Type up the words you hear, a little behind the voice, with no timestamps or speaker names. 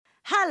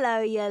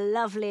Hello, you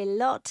lovely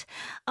lot.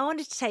 I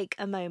wanted to take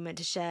a moment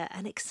to share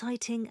an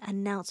exciting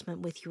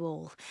announcement with you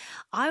all.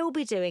 I will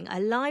be doing a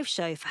live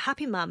show for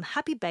Happy Mum,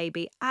 Happy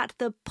Baby at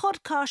the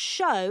Podcast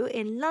Show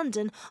in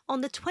London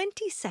on the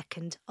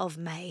 22nd of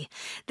May.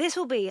 This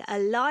will be a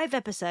live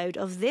episode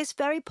of this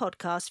very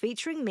podcast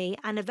featuring me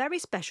and a very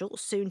special,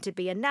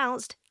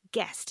 soon-to-be-announced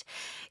guest.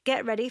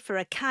 Get ready for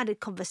a candid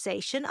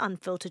conversation,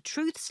 unfiltered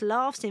truths,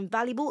 laughs,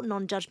 invaluable,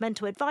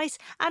 non-judgmental advice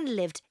and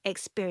lived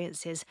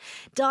experiences.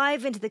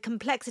 Dive into the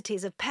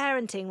complexities of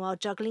parenting while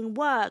juggling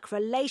work,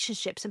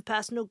 relationships and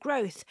personal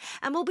growth.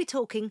 And we'll be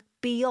talking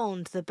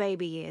beyond the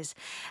baby years.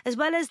 As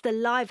well as the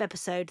live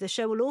episode, the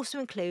show will also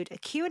include a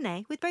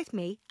Q&A with both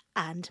me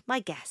and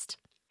my guest.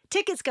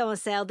 Tickets go on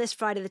sale this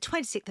Friday the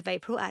 26th of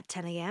April at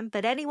 10 a.m,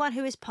 but anyone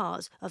who is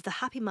part of the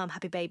Happy Mum,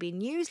 Happy Baby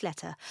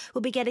newsletter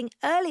will be getting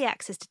early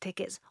access to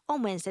tickets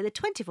on Wednesday the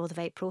 24th of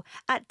April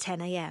at 10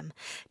 a.m.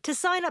 To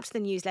sign up to the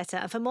newsletter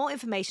and for more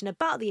information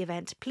about the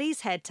event,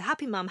 please head to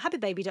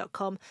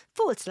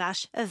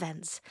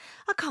happymumhappybaby.com/events.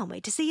 I can't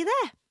wait to see you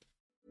there.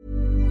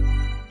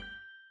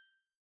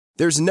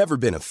 There's never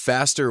been a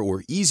faster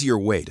or easier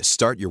way to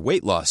start your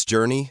weight loss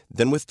journey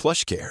than with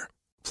PlushCare.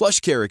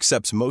 PlushCare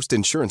accepts most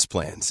insurance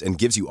plans and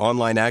gives you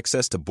online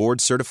access to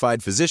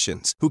board-certified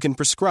physicians who can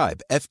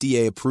prescribe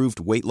FDA-approved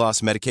weight loss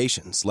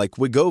medications like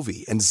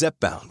Wegovy and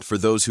Zepbound for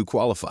those who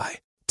qualify.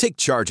 Take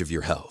charge of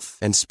your health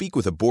and speak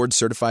with a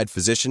board-certified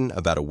physician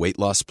about a weight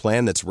loss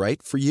plan that's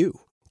right for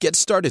you. Get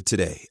started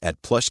today at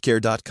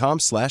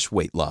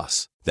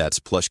plushcare.com/weight-loss. That's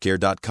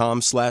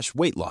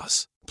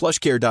plushcare.com/weight-loss.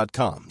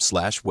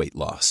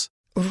 plushcare.com/weight-loss.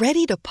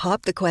 Ready to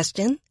pop the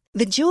question?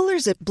 The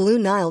jewelers at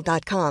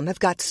BlueNile.com have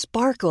got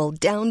sparkle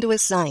down to a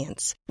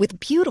science with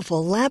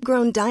beautiful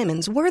lab-grown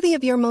diamonds worthy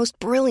of your most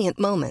brilliant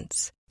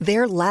moments.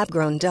 Their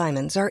lab-grown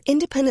diamonds are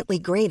independently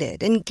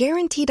graded and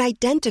guaranteed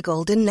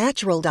identical to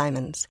natural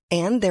diamonds,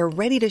 and they're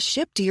ready to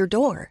ship to your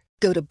door.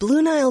 Go to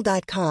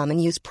BlueNile.com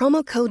and use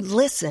promo code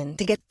LISTEN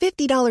to get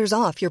 $50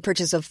 off your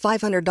purchase of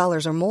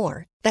 $500 or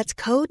more. That's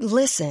code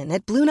LISTEN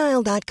at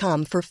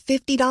BlueNile.com for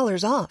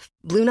 $50 off.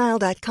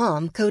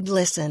 BlueNile.com, code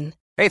LISTEN.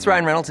 Hey, it's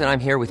Ryan Reynolds, and I'm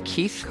here with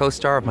Keith,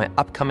 co-star of my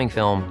upcoming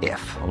film,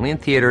 If, only in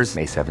theaters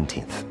May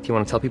 17th. Do you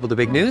want to tell people the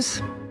big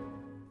news?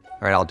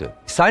 All right, I'll do it.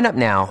 Sign up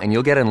now and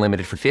you'll get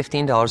unlimited for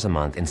 $15 a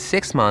month and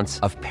 6 months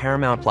of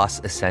Paramount Plus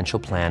Essential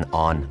Plan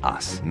on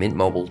us.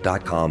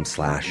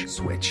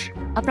 MintMobile.com/switch.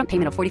 Upfront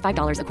payment of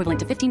 $45 equivalent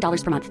to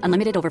 $15 per month.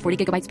 Unlimited over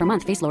 40 gigabytes per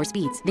month. Face lower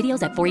speeds.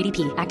 Videos at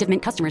 480p. Active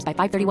Mint customers by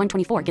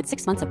 531.24 get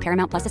 6 months of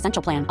Paramount Plus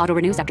Essential Plan. Auto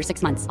renews after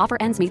 6 months. Offer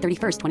ends May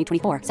 31st,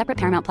 2024. Separate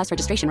Paramount Plus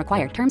registration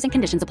required. Terms and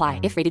conditions apply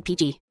if rated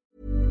PG.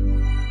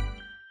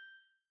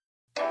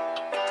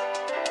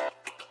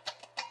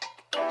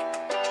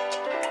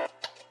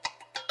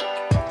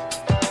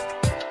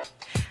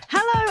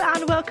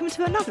 Welcome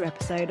to another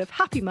episode of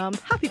Happy Mum,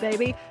 Happy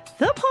Baby,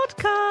 the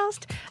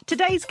podcast.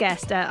 Today's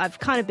guest, I've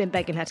kind of been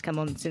begging her to come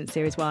on since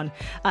series 1.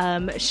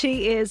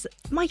 She is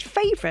my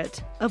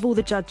favourite of all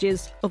the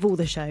judges of all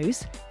the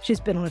shows.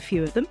 She's been on a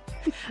few of them.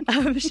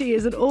 She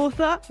is an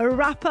author, a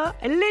rapper.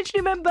 I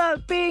literally remember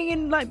being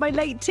in like my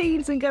late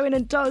teens and going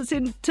and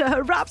dancing to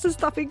her raps and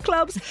stuff in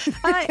clubs.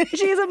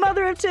 She is a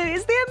mother of 2.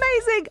 It's the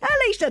amazing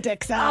Alicia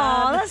Dixon.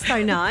 Oh, that's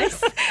so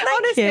nice.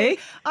 Honestly, you.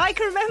 I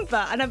can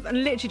remember, and I'm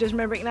literally just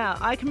remembering it now.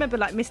 I can remember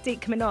like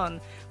Mystique coming on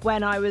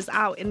when I was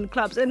out in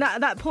clubs, and at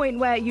that point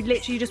where you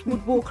literally just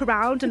would walk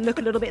around and look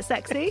a little bit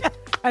sexy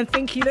and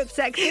think you look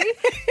sexy,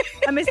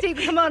 and Mystique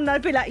would come on and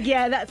I'd be like,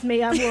 yeah, that's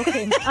me, I'm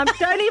walking.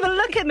 Don't even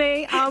look at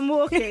me, I'm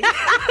walking.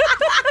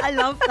 I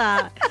love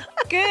that.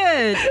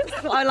 Good.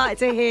 That's what I like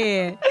to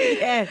hear.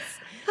 Yes.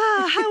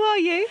 How are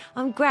you?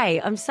 I'm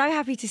great. I'm so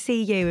happy to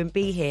see you and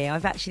be here. I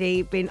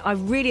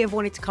really have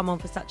wanted to come on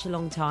for such a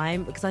long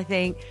time because I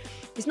think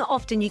it's not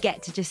often you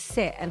get to just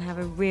sit and have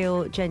a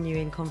real,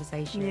 genuine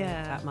conversation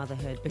about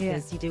motherhood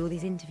because you do all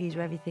these interviews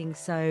where everything's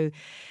so...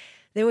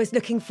 They're always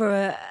looking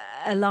for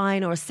a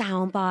line or a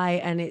sound bite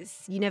and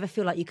you never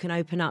feel like you can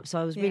open up. So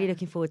I was really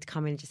looking forward to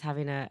coming and just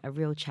having a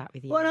real chat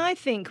with you. Well, and I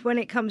think when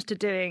it comes to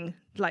doing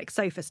like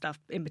sofa stuff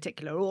in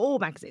particular or all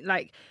magazine,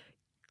 like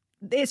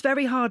it's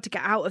very hard to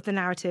get out of the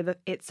narrative of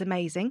it's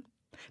amazing.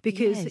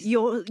 Because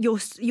you're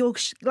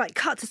like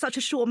cut to such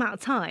a short amount of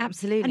time.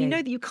 Absolutely. And you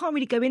know that you can't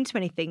really go into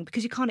anything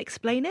because you can't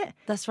explain it.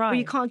 That's right. Or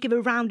you can't give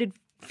a rounded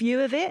view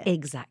of it.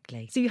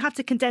 Exactly. So you have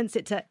to condense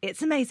it to,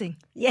 it's amazing.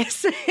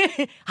 Yes.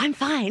 I'm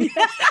fine.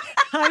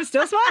 I'm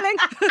still smiling.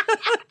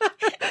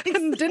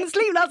 Didn't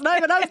sleep last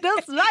night, but I'm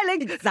still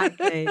smiling.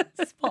 Exactly.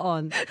 Spot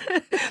on.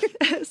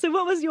 So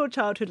what was your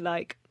childhood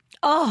like?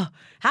 Oh,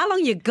 how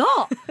long you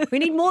got? We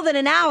need more than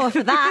an hour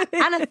for that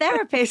and a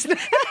therapist.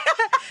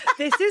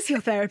 This is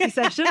your therapy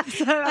session,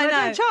 so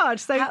I'm in charge,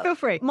 so feel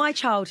free. My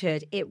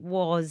childhood, it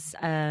was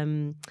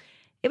fun.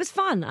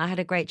 I had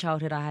a great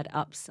childhood. I had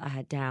ups, I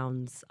had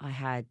downs, I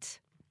had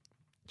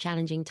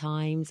challenging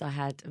times, I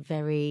had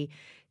very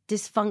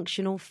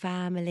dysfunctional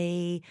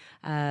family.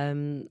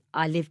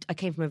 I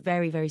came from a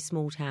very, very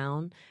small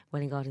town,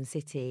 Welwyn Garden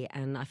City,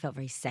 and I felt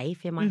very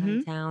safe in my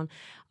hometown.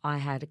 I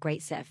had a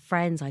great set of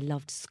friends. I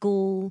loved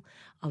school.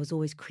 I was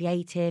always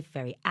creative,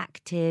 very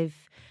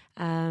active.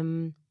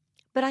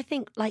 But I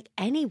think, like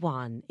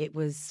anyone, it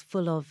was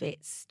full of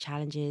its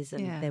challenges,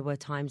 and there were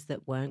times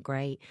that weren't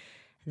great.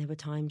 And there were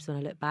times when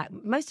I look back,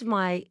 most of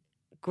my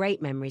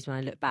great memories when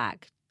I look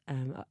back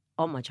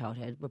on my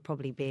childhood were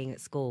probably being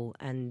at school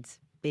and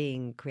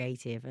being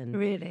creative. And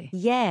really?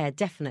 Yeah,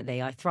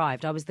 definitely. I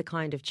thrived. I was the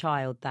kind of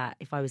child that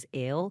if I was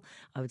ill,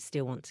 I would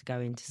still want to go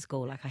into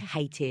school. Like, I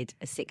hated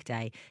a sick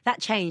day. That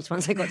changed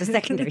once I got to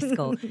secondary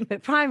school.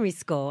 But primary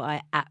school,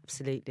 I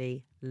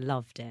absolutely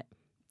loved it.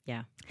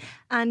 Yeah.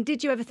 And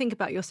did you ever think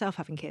about yourself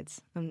having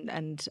kids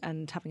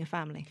and having a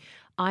family?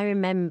 I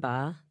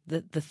remember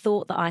the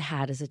thought that I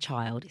had as a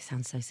child. It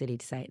sounds so silly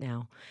to say it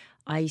now.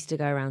 I used to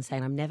go around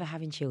saying, I'm never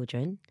having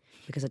children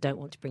because I don't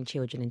want to bring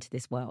children into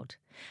this world.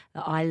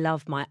 That I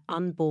love my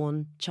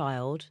unborn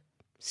child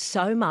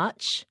so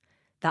much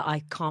that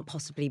I can't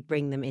possibly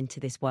bring them into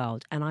this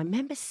world. And I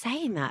remember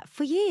saying that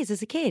for years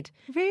as a kid.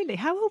 Really?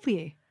 How old were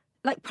you?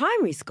 Like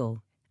primary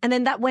school. And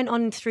then that went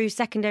on through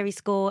secondary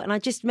school. And I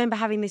just remember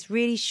having this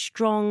really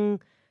strong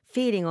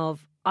feeling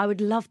of, I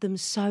would love them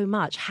so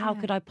much. How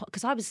could I?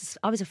 Because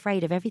I was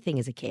afraid of everything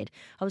as a kid.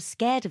 I was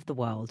scared of the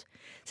world.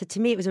 So to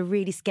me, it was a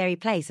really scary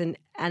place. And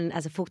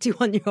as a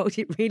 41-year-old,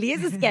 it really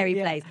is a scary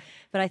place.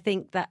 But I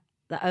think that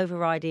the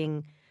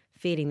overriding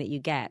feeling that you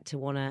get to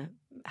want to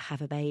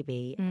have a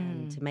baby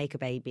and to make a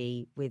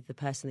baby with the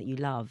person that you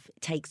love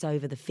takes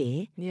over the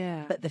fear.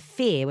 Yeah. But the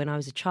fear when I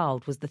was a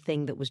child was the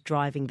thing that was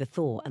driving the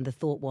thought. And the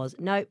thought was,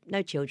 no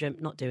children,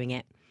 not doing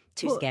it.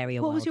 Too scary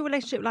a world. What was your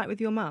relationship like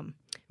with your mum?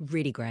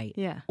 Really great.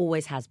 Yeah.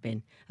 Always has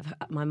been.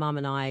 My mum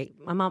and I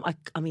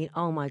mean,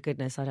 oh my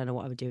goodness, I don't know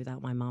what I would do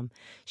without my mum.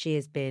 She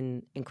has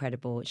been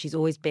incredible. She's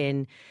always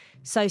been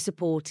so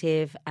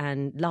supportive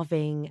and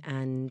loving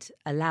and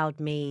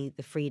allowed me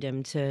the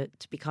freedom to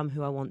become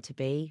who I want to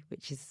be,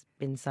 which has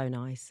been so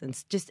nice.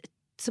 And just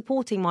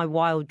supporting my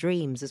wild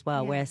dreams as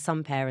well, where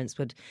some parents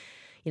would...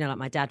 like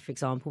my dad, for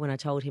example, when I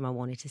told him I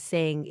wanted to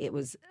sing, it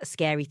was a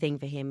scary thing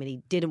for him and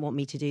he didn't want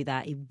me to do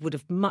that. He would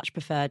have much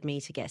preferred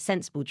me to get a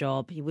sensible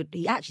job.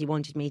 He actually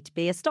wanted me to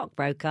be a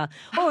stockbroker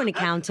or an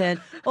accountant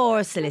or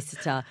a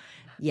solicitor.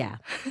 Yeah.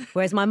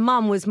 Whereas my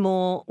mum was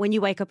more, when you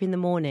wake up in the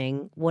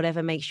morning,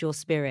 whatever makes your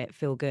spirit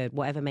feel good,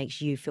 whatever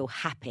makes you feel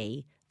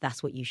happy,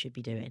 that's what you should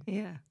be doing.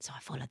 Yeah. So I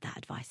followed that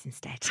advice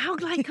instead. How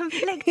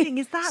conflicting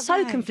is that?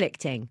 So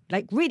conflicting,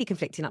 like really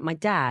conflicting. Like my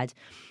dad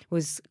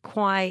was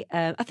quite,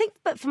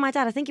 but for my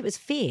dad, I think it was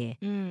fear.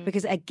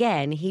 Because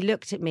again, he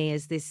looked at me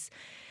as this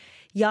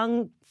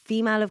young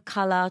female of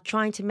colour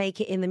trying to make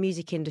it in the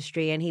music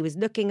industry. And he was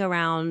looking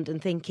around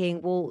and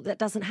thinking, well, that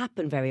doesn't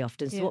happen very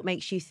often. So what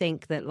makes you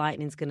think that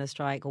lightning's going to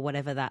strike, or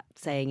whatever that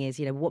saying is,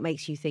 what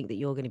makes you think that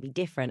you're going to be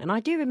different? And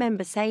I do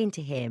remember saying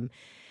to him,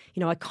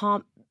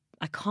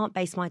 I can't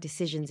base my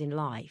decisions in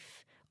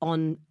life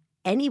on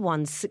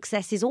anyone's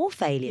successes or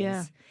failures.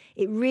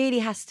 Yeah. It really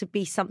has to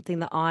be something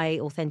that I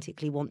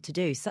authentically want to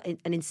do, so,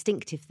 an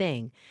instinctive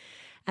thing.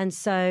 And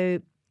so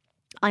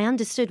I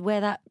understood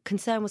where that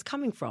concern was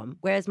coming from.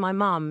 Whereas my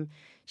mum,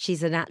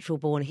 she's a natural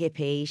born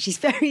hippie. She's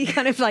very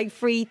kind of like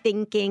free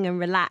thinking and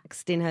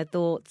relaxed in her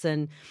thoughts.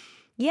 And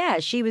yeah,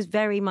 she was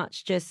very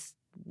much just,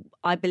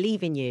 I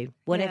believe in you.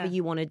 Whatever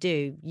you want to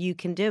do, you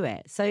can do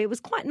it. So it was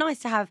quite nice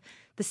to have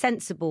the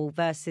sensible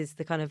versus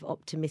the kind of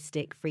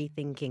optimistic,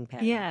 free-thinking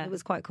parent. Yeah. It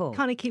was quite cool.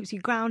 Kind of keeps you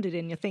grounded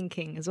in your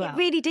thinking as well. It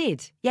really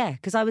did, yeah,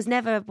 because I was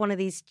never one of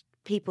these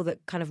people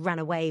that kind of ran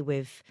away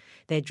with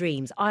their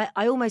dreams. I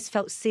almost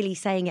felt silly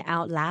saying it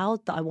out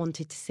loud that I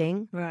wanted to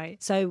sing.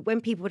 Right. So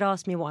when people would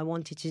ask me what I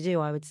wanted to do,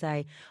 I would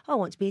say, I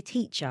want to be a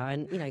teacher.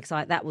 And,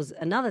 because that was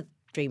another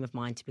dream of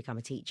mine, to become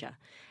a teacher.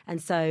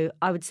 And so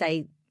I would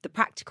say the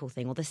practical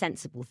thing or the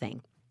sensible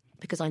thing.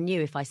 Because I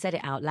knew if I said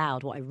it out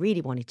loud, what I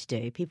really wanted to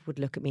do, people would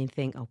look at me and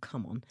think, oh,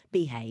 come on,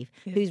 behave.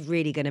 Yeah. Who's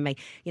really going to make,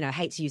 I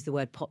hate to use the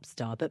word pop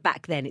star, but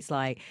back then it's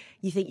like,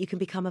 you think you can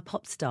become a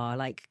pop star,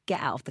 like get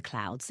out of the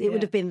clouds. It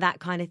would have been that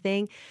kind of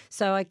thing.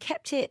 So I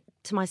kept it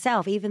to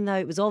myself, even though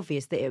it was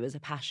obvious that it was a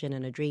passion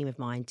and a dream of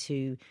mine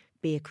to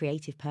be a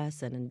creative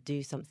person and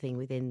do something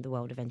within the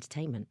world of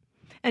entertainment.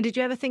 And did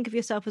you ever think of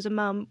yourself as a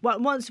mum?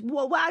 At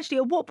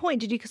what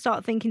point did you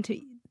start thinking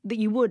that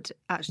you would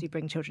actually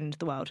bring children into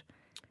the world?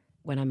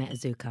 When I met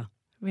Azuka.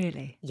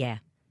 Really? Yeah,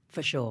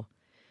 for sure.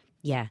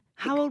 Yeah.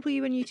 How old were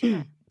you when you two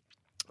met?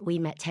 We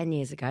met 10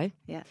 years ago.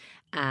 Yeah.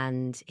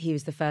 And he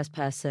was the first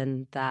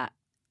person that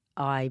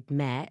I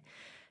met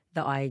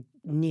that I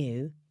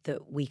knew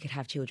that we could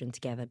have children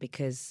together,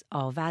 because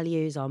our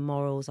values, our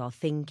morals, our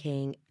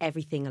thinking,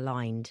 everything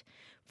aligned.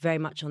 Very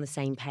much on the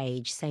same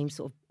page, same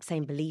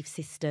belief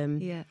system.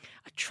 Yeah.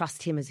 I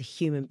trust him as a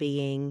human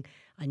being.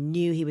 I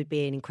knew he would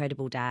be an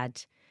incredible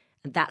dad.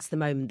 And that's the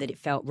moment that it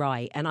felt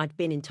right. And I'd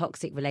been in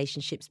toxic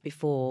relationships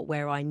before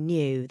where I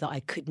knew that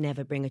I could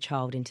never bring a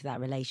child into that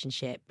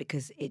relationship,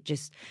 because it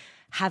just,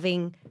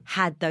 having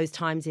had those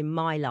times in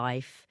my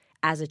life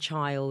as a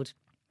child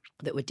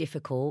that were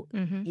difficult.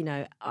 You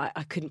know,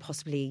 I couldn't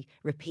possibly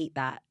repeat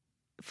that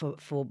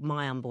for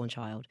my unborn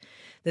child.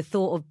 The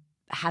thought of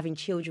having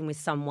children with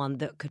someone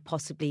that could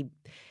possibly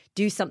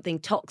do something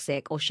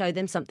toxic or show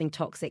them something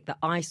toxic that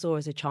I saw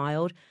as a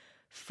child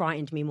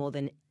frightened me more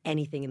than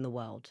anything in the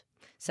world.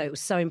 So it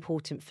was so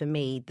important for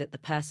me that the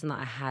person that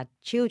I had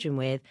children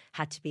with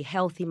had to be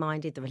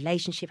healthy-minded, the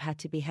relationship had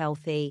to be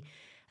healthy,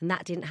 and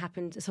that didn't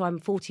happen. So I'm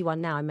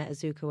 41 now. I met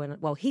Azuka when,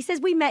 well, he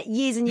says we met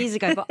years and years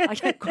ago, but I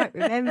don't quite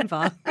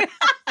remember.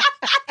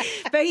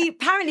 But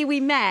apparently we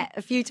met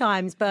a few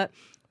times, but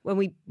when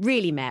we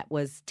really met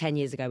was 10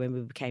 years ago when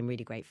we became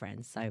really great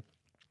friends. So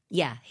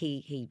yeah,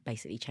 he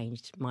basically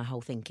changed my whole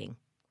thinking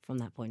from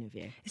that point of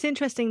view. It's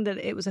interesting that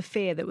it was a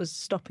fear that was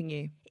stopping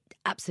you.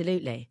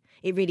 Absolutely.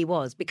 It really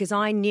was, because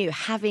I knew,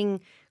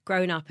 having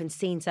grown up and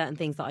seen certain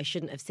things that I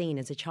shouldn't have seen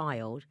as a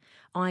child,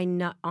 I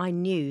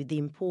knew the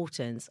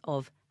importance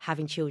of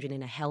having children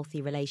in a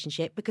healthy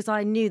relationship, because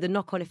I knew the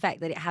knock-on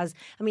effect that it has.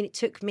 I mean, it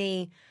took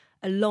me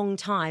a long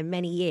time,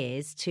 many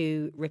years,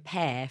 to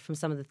repair from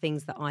some of the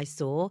things that I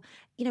saw,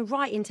 you know,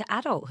 right into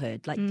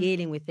adulthood, like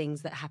dealing with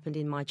things that happened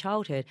in my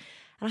childhood.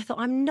 And I thought,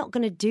 I'm not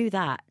going to do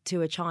that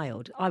to a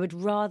child. I would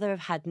rather have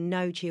had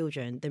no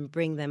children than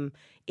bring them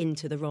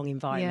into the wrong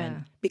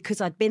environment,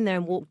 because I'd been there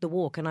and walked the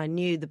walk, and I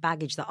knew the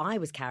baggage that I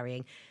was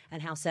carrying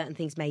and how certain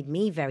things made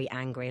me very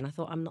angry. And I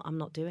thought, I'm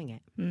not doing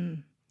it.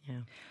 Yeah.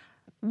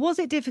 Was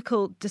it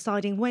difficult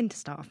deciding when to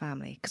start a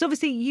family? Because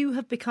obviously you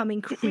have become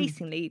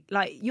increasingly,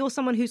 like, you're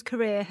someone whose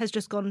career has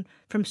just gone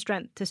from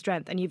strength to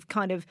strength, and you've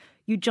kind of,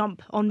 you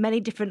jump on many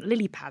different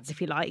lily pads,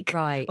 if you like,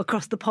 right,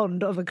 across the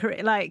pond of a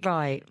career. Like,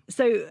 right.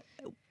 So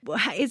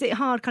is it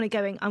hard kind of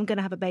going, I'm going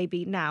to have a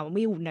baby now? And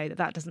we all know that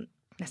that doesn't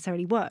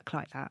necessarily work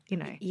like that, you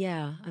know?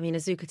 Yeah. I mean,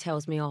 Azuka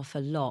tells me off a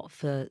lot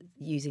for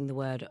using the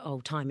word,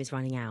 time is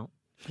running out.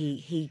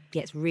 He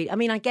gets really... I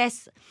mean, I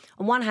guess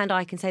on one hand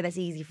I can say that's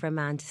easy for a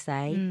man to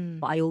say,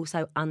 but I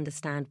also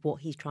understand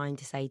what he's trying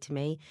to say to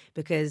me,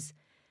 because,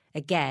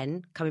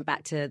 again, coming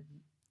back to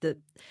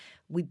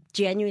we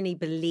genuinely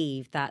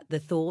believe that the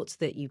thoughts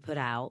that you put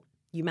out,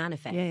 you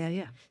manifest.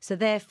 Yeah. So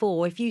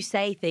therefore, if you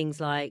say things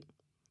like,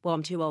 well,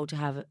 I'm too old to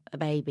have a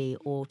baby,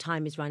 or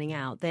time is running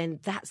out, then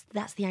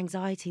that's the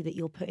anxiety that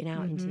you're putting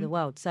out into the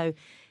world. So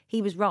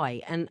he was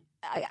right. And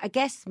I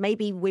guess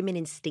maybe women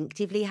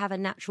instinctively have a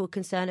natural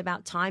concern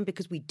about time,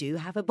 because we do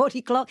have a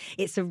body clock.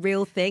 It's a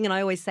real thing. And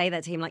I always say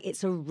that to him, like,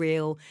 it's a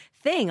real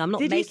thing. I'm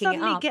not making it up. Did you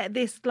suddenly get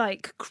this,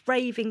 like,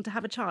 craving to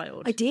have a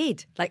child? I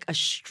did. Like, a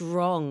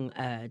strong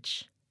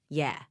urge.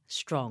 Yeah,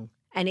 strong.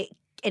 And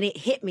it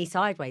hit me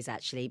sideways,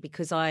 actually,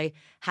 because I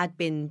had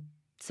been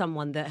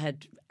someone that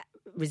had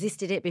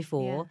resisted it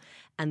before,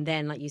 and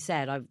then, like you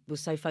said, I was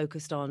so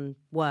focused on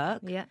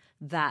work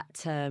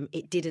that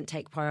it didn't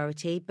take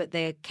priority. But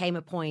there came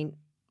a point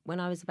when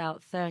I was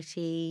about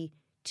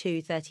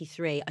 32,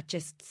 33, I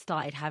just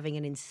started having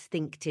an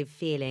instinctive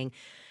feeling.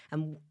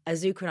 And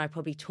Azuka and I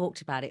probably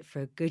talked about it for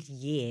a good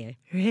year.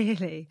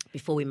 Really?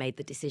 Before we made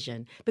the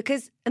decision.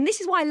 And this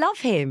is why I love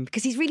him,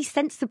 because he's really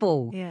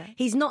sensible. Yeah.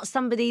 He's not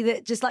somebody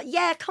that just like,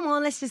 yeah, come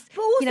on, let's just...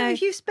 But also,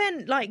 if you've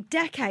spent like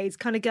decades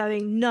kind of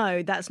going,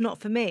 no, that's not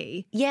for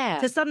me. Yeah.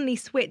 To suddenly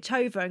switch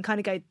over and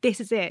kind of go,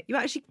 this is it.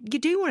 You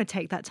do want to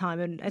take that time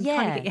and kind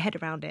of get your head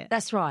around it.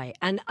 That's right.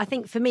 And I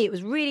think for me, it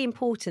was really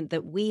important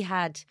that we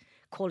had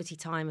quality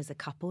time as a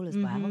couple as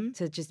well,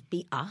 to just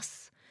be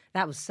us.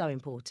 That was so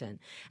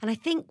important. And I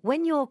think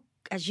when you're,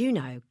 as you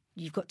know,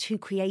 you've got two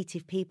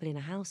creative people in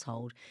a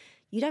household,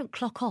 you don't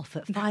clock off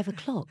at 5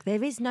 o'clock.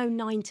 There is no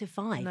 9 to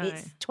 5. No.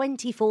 It's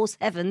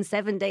 24/7,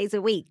 7 days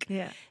a week.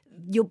 Yeah.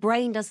 Your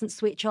brain doesn't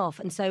switch off.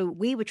 And so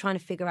we were trying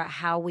to figure out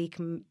how we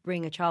can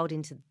bring a child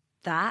into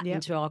that,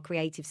 into our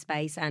creative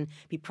space, and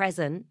be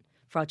present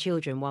for our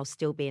children while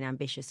still being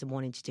ambitious and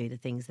wanting to do the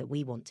things that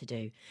we want to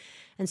do.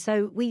 And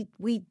so we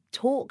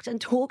talked and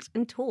talked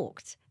and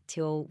talked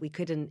till we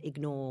couldn't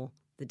ignore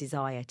the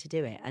desire to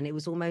do it. And it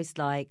was almost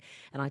like,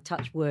 and I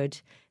touch wood,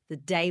 the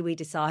day we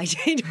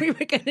decided we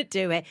were going to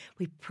do it,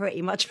 we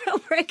pretty much fell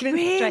pregnant.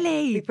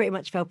 Really? We pretty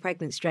much fell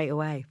pregnant straight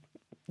away.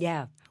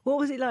 Yeah. What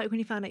was it like when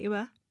you found out you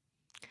were?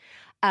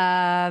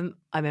 I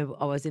remember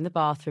I was in the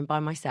bathroom by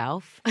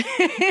myself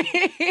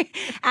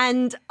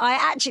and I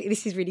actually,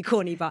 this is really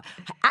corny, but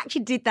I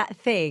actually did that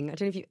thing. I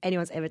don't know if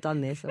anyone's ever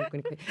done this.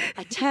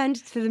 I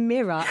turned to the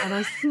mirror and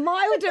I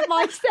smiled at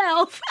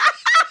myself.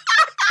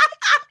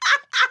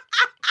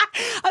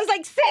 I was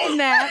like sitting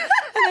there and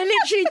I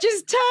literally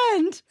just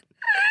turned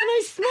and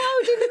I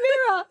smiled in the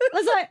mirror. I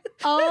was like,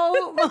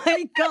 oh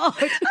my God.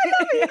 I love it.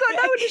 You've got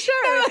no one to share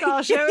it with.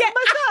 I'll share it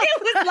myself.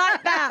 It was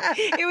like that.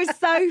 It was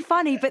so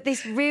funny. But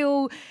this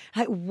real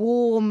like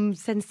warm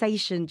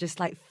sensation just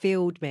like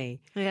filled me.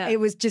 Yeah. It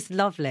was just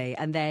lovely.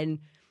 And then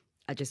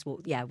I just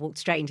walked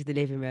straight into the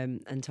living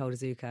room and told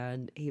Azuka.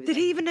 And he was Did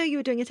he even know you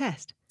were doing a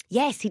test?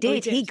 Yes, he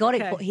did. Oh, he got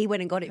it. He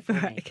went and got it for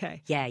me.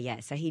 Okay.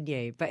 Yeah. So he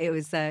knew, but it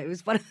was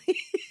one of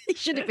he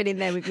should have been in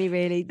there with me,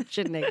 really,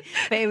 shouldn't he?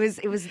 But it was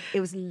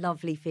a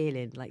lovely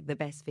feeling, like the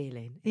best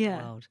feeling in the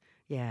world.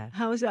 Yeah.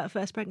 How was that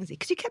first pregnancy?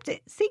 Because you kept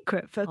it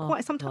secret for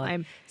quite some God.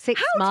 time. 6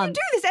 How months.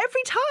 do you do this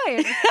every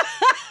time?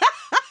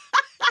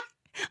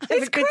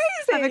 It's crazy.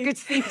 I'm a good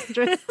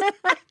seamstress.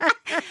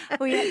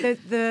 Well, yeah,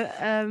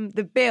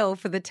 the bill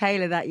for the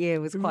tailor that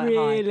year was quite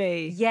high.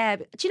 Really? Yeah.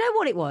 But do you know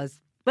what it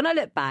was? When I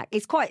look back,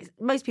 it's quite.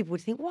 Most people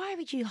would think, why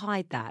would you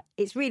hide that?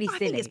 It's really silly. I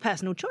think it's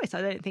personal choice.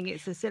 I don't think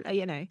it's a silly,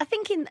 you know. I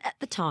think at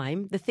the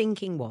time, the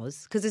thinking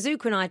was, because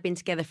Azuka and I had been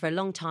together for a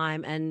long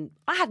time and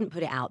I hadn't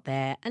put it out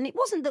there. And it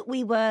wasn't that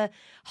we were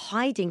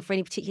hiding for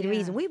any particular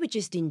reason. We were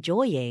just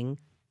enjoying.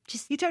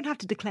 You don't have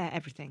to declare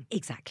everything.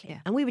 Exactly. Yeah.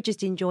 And we were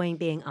just enjoying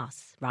being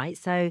us, right?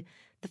 So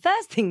the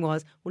first thing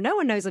was, well, no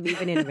one knows I'm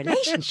even in a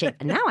relationship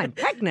and now I'm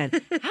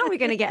pregnant. How are we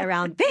going to get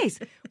around this?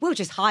 We'll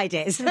just hide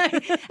it. So,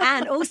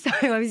 and also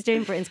I was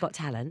doing Britain's Got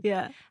Talent.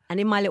 Yeah. And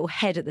in my little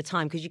head at the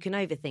time, because you can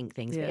overthink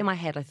things, Yeah. but in my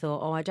head I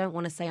thought, I don't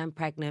want to say I'm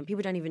pregnant.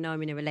 People don't even know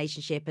I'm in a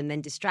relationship and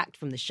then distract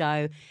from the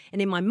show.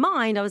 And in my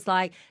mind, I was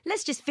like,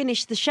 let's just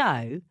finish the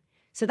show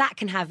so that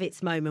can have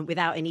its moment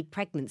without any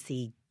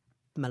pregnancy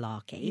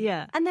malarkey.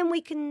 Yeah. And then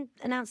we can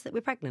announce that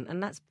we're pregnant.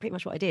 And that's pretty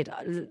much what I did.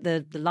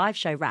 The live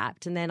show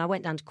wrapped and then I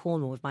went down to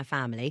Cornwall with my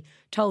family,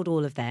 told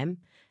all of them.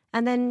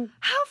 And then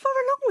How far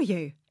along were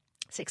you?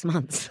 6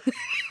 months.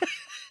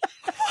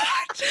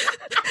 What?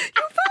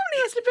 Your family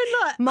must have been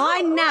like...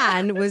 My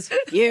nan was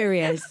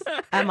furious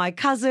and my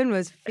cousin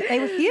they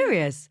were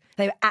furious.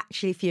 They were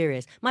actually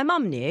furious. My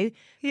mum knew.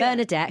 Yeah.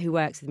 Bernadette, who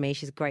works with me,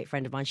 she's a great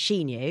friend of mine,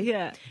 she knew.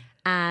 Yeah.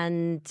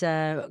 And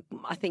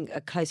I think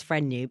a close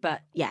friend knew,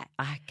 but yeah,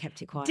 I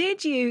kept it quiet.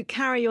 Did you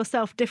carry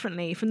yourself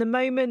differently from the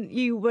moment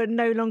you were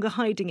no longer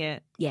hiding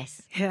it?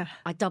 Yes. Yeah.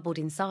 I doubled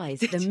in size.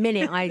 The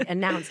minute I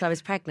announced I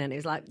was pregnant, it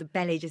was like the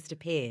belly just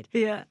appeared.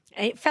 Yeah.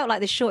 And it felt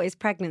like the shortest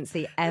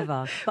pregnancy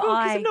ever. But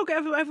Because you've not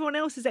got everyone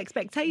else's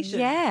expectations.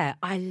 yeah,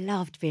 I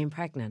loved being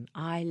pregnant.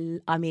 I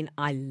mean,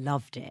 I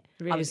loved it.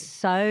 Really? I was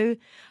so.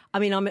 I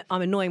mean, I'm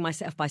annoying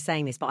myself by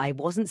saying this, but I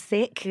wasn't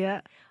sick.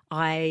 Yeah.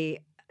 The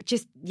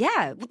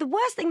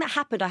worst thing that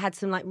happened, I had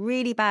some like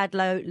really bad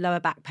lower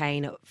back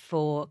pain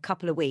for a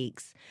couple of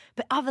weeks.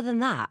 But other than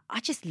that, I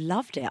just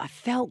loved it. I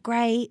felt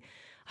great.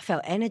 I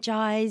felt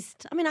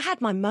energized. I mean, I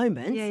had my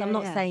moments. Yeah, I'm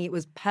not saying it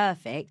was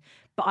perfect,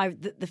 but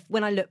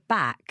when I look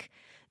back,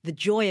 the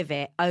joy of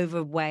it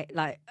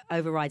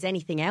overrides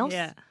anything else.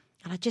 Yeah.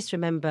 And I just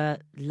remember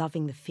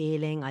loving the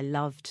feeling. I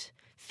loved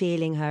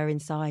feeling her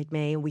inside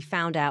me. And we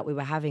found out we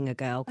were having a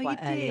girl quite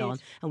early on.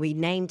 And we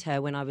named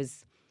her when I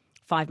was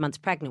 5 months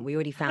pregnant. We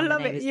already found I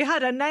love her name. it. You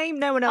had a name.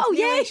 No one else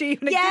knew she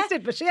even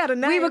existed, but she had a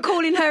name. We were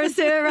calling her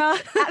Azura.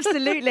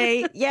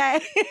 Absolutely. Yeah.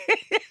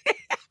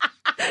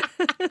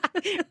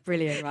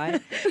 Brilliant,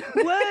 right?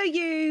 Were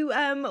you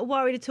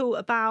worried at all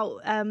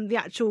about the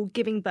actual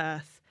giving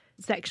birth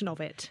section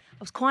of it? I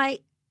was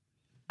quite...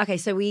 Okay,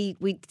 so we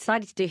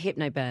decided to do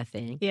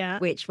hypnobirthing, Yeah.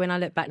 which when I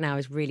look back now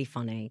is really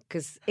funny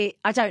because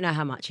I don't know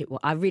how much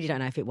I really don't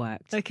know if it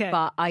worked. Okay.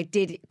 But I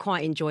did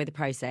quite enjoy the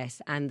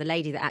process, and the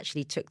lady that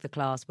actually took the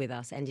class with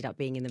us ended up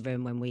being in the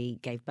room when we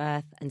gave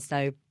birth, and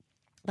so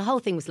the whole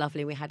thing was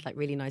lovely. We had like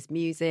really nice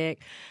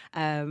music,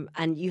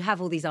 and you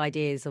have all these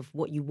ideas of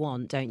what you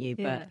want, don't you?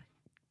 Yeah. But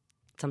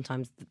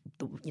sometimes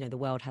the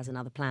world has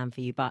another plan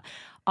for you. But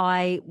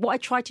what I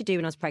tried to do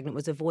when I was pregnant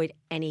was avoid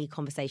any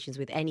conversations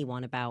with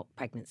anyone about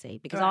pregnancy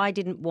because I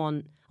didn't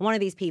want. I'm one of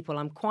these people.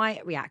 I'm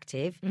quite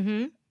reactive.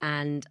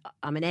 And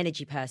I'm an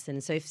energy person.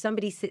 So if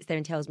somebody sits there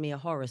and tells me a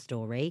horror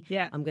story,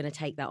 I'm going to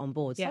take that on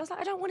board. So I was like,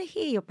 I don't want to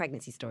hear your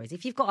pregnancy stories.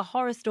 If you've got a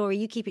horror story,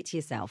 you keep it to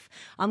yourself.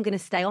 I'm going to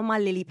stay on my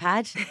lily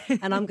pad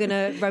and I'm going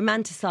to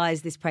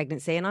romanticize this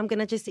pregnancy and I'm going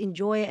to just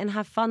enjoy it and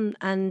have fun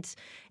and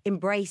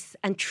embrace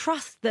and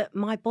trust that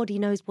my body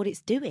knows what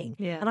it's doing.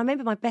 Yeah. And I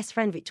remember my best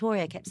friend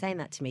Victoria kept saying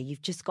that to me.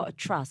 You've just got to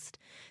trust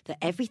that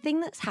everything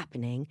that's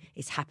happening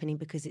is happening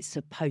because it's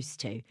supposed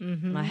to.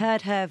 And I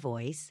heard her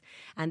voice.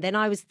 And then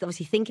I was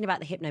obviously thinking about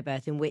the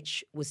hypnobirthing,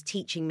 which was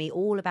teaching me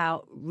all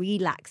about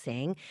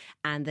relaxing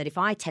and that if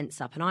I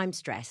tense up and I'm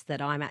stressed,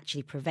 that I'm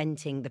actually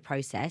preventing the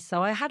process.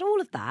 So I had all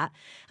of that.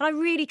 And I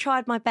really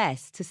tried my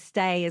best to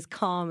stay as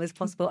calm as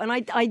possible. And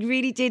I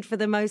really did for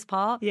the most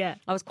part. Yeah.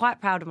 I was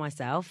quite proud of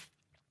myself.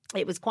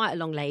 It was quite a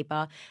long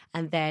labour.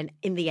 And then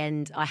in the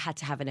end, I had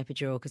to have an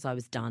epidural because I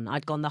was done.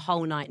 I'd gone the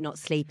whole night not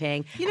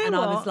sleeping. You know and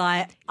what? I was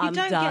like, I'm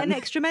You don't done. get an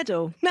extra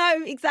medal.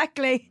 No,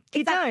 exactly.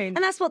 You don't. And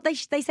that's what they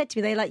said to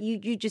me. They're like,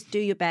 you just do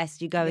your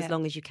best. You go as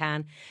long as you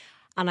can.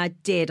 And I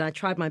did. I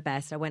tried my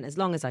best. I went as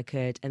long as I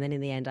could. And then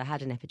in the end, I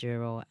had an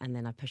epidural and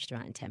then I pushed her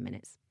out in 10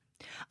 minutes.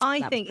 I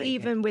was think pretty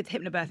even with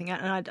hypnobirthing,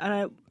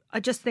 and I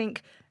just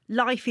think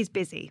life is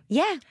busy.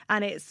 Yeah.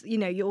 And it's,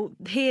 you're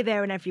here,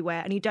 there and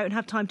everywhere and you don't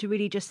have time to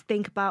really just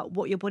think about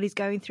what your body's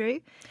going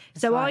through.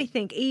 So right. I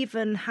think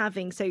even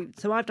having, so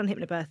I've done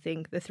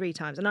hypnobirthing the 3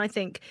 times and I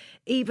think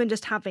even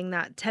just having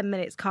that 10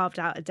 minutes carved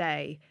out a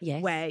day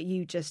where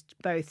you just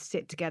both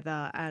sit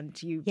together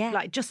and you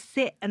like just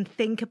sit and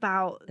think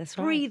about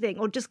breathing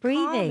or just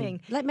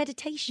calming. Like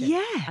meditation.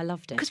 Yeah. I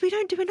loved it. Because we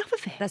don't do enough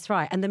of it. That's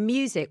right. And the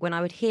music, when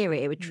I would hear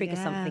it, it would trigger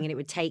something and it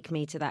would take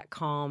me to that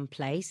calm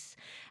place.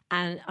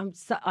 And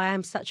I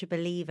am such a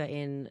believer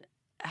in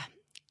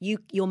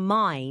your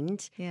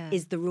mind Yeah.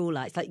 is the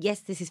ruler. It's like,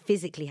 yes, this is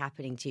physically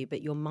happening to you,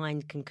 but your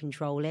mind can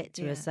control it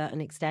to a certain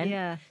extent.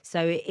 Yeah.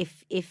 So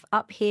if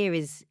up here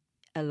is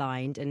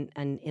aligned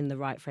and in the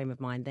right frame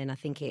of mind, then I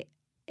think it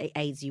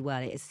aids you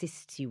well, it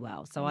assists you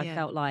well. So I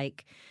felt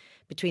like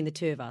between the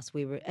two of us,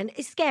 we were, and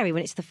it's scary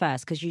when it's the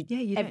first because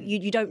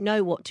you don't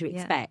know what to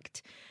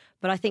expect.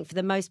 But I think for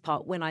the most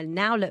part, when I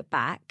now look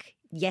back,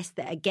 yes,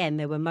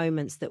 there were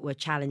moments that were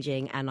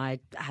challenging and I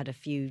had a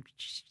few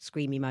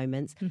screamy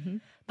moments. Mm-hmm.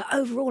 But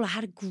overall, I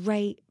had a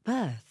great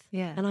birth.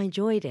 Yeah. And I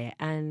enjoyed it.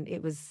 And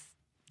it was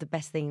the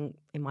best thing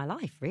in my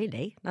life,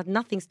 really.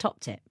 Nothing's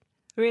topped it.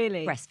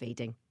 Really?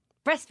 Breastfeeding.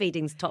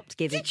 Breastfeeding's topped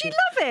giving. Did you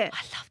love it?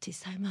 I loved it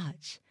so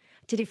much.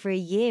 I did it for a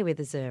year with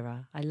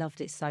Azura. I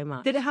loved it so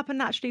much. Did it happen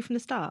naturally from the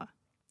start?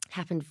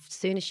 Happened as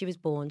soon as she was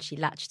born. She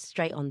latched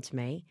straight onto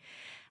me.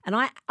 And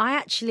I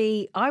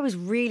was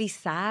really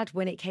sad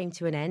when it came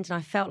to an end. And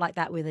I felt like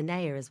that with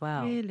Anaya as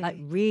well. Really? Like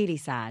really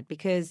sad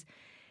because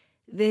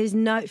there's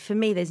no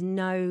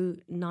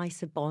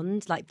nicer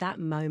bond like that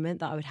moment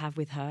that I would have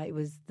with her.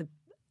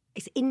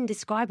 It's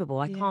indescribable.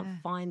 I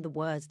can't find the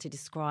words to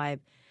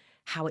describe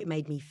how it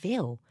made me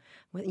feel.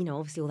 Well,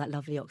 obviously all that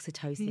lovely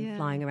oxytocin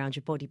flying around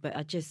your body, but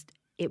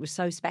it was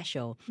so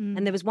special.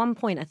 And there was one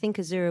point, I think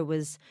Azura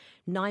was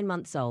 9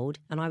 months old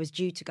and I was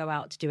due to go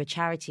out to do a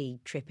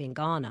charity trip in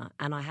Ghana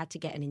and I had to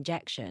get an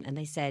injection and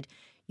they said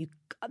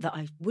that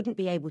I wouldn't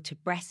be able to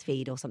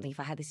breastfeed or something if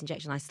I had this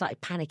injection. I started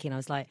panicking. I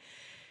was like,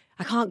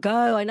 I can't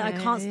go. I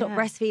can't stop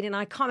breastfeeding.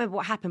 I can't remember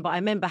what happened, but I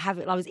remember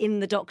I was in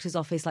the doctor's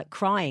office like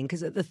crying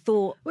because at the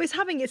thought. Well, it's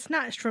having it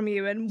snatched from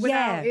you and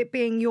without it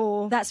being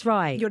your That's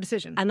right. your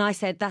decision. And I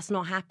said, that's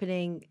not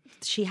happening.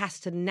 She has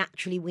to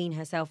naturally wean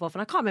herself off.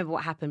 And I can't remember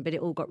what happened, but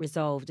it all got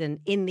resolved. And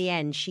in the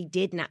end, she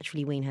did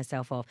naturally wean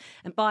herself off.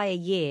 And by a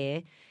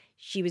year,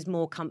 she was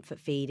more comfort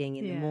feeding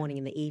in the morning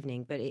and the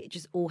evening, but it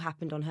just all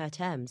happened on her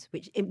terms,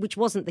 which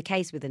wasn't the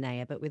case with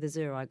Anaya, but with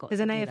Azura, I got.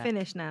 Is Anaya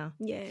finished now?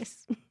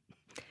 Yes.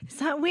 Is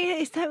that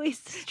weird? It's strange,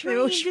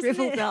 They're all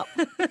shriveled up.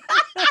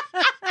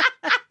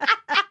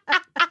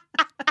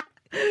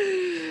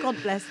 God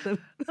bless them.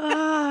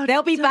 Oh,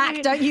 They'll be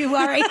back, don't you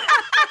worry.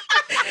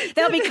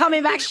 They'll be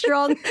coming back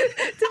strong.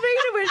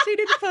 Davina, when she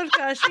did the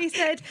podcast, she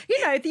said,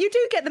 you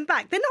do get them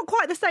back. They're not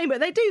quite the same, but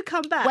they do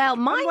come back. Well,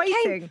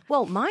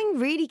 mine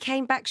really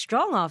came back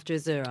strong after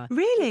Azura.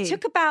 Really? It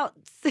took about,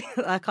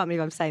 I can't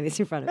believe I'm saying this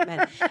in front of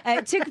men.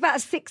 It took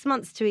about 6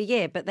 months to a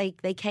year, but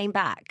they came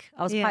back.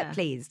 I was quite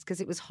pleased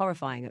because it was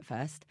horrifying at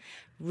first.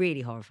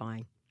 Really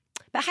horrifying.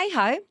 But hey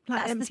ho,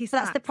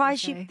 that's the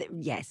price you.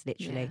 Yes,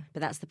 literally. Yeah.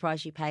 But that's the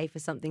price you pay for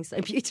something so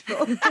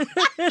beautiful.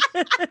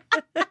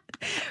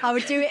 I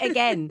would do it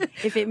again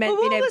if it meant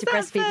being able to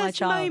breastfeed my child. What was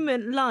that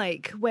moment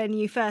like when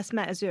you first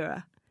met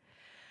Azura?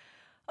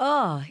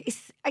 Oh,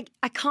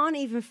 I can't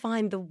even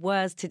find the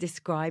words to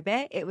describe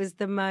it. It was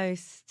the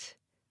most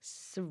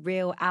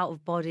surreal, out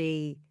of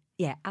body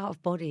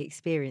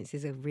experience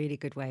is a really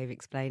good way of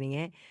explaining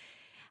it.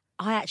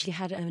 You've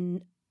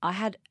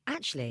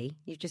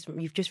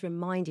just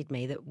reminded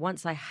me that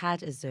once I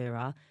had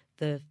Azura,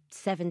 the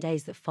 7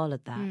 days that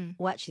followed that,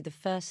 well, actually the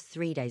first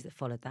 3 days that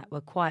followed that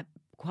were quite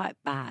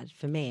bad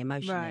for me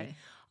emotionally. Right.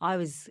 I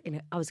was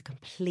a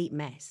complete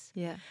mess.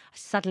 Yeah. I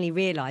suddenly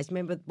realised,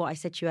 remember what I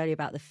said to you earlier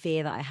about the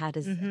fear that I had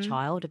as a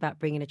child about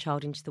bringing a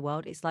child into the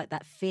world? It's like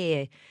that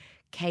fear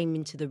came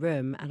into the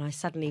room and I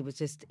suddenly was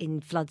just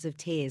in floods of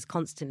tears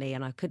constantly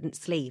and I couldn't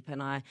sleep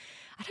and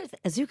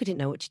Azuka didn't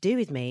know what to do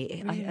with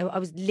me.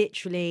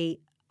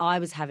 I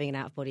was having an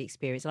out-of-body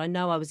experience and I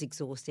know I was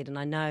exhausted and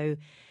I know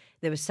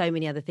there were so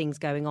many other things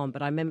going on,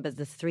 but I remember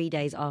the 3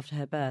 days after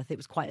her birth, it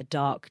was quite a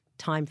dark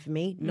time for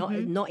me,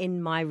 not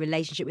in my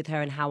relationship with her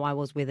and how I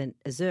was with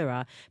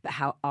Azura, but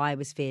how I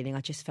was feeling.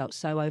 I just felt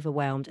so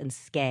overwhelmed and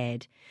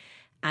scared.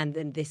 And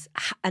then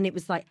it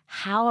was like,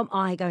 how am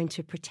I going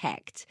to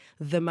protect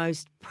the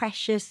most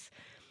precious,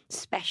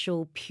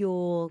 special,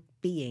 pure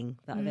being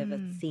that I've ever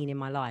seen in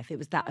my life? It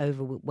was that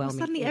overwhelming. Well,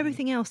 suddenly feeling.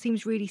 Everything else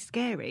seems really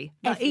scary.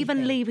 Like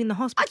even leaving the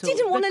hospital. I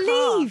didn't want to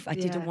leave. I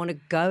didn't want to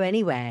go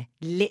anywhere,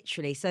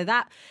 literally. So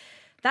that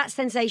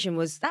sensation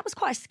was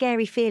quite a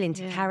scary feeling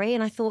to carry.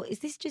 And I thought, is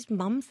this just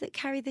mums that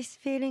carry this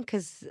feeling?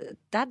 Because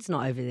Dad's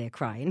not over there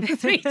crying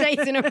 3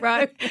 days in a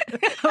row.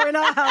 Or in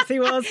our house he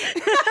was.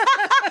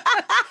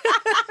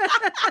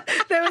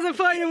 There was a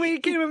point in the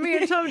weekend when me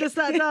and Tom just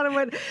sat down and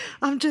went,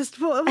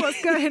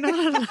 what's going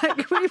on?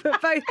 Like we were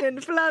both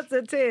in floods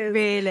of tears.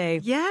 Really?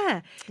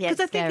 Yeah. Because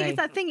I think scary. it's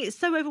that thing, it's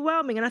so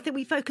overwhelming. And I think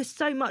we focus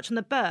so much on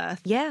the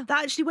birth. Yeah.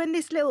 That actually when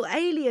this little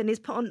alien is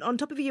put on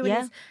top of you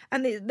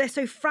and they're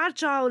so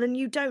fragile and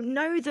you don't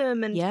know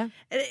them and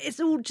it's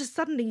all just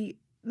suddenly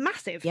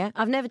massive. Yeah.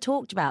 I've never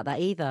talked about that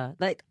either.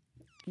 Like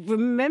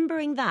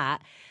remembering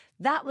that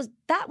was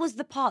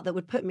the part that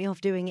would put me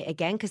off doing it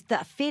again because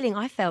that feeling,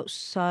 I felt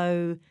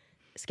so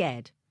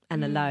scared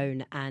and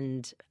alone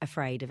and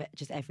afraid of it,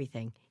 just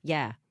everything.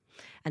 Yeah.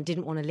 And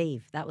didn't want to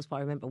leave. That was what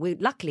I remember.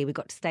 Luckily, we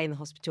got to stay in the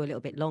hospital a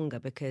little bit longer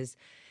because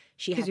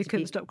she Because you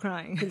couldn't stop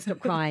crying. Couldn't stop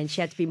crying.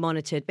 She had to be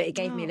monitored, but it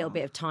gave me a little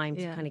bit of time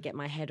to kind of get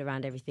my head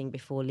around everything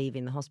before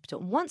leaving the hospital.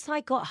 And once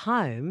I got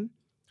home,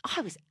 I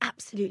was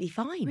absolutely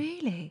fine.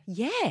 Really?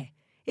 Yeah.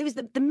 It was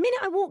the minute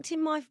I walked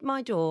in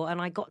my door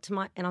and I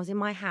was in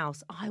my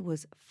house, I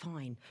was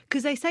fine.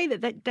 Because they say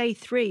that day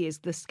 3 is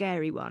the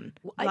scary one.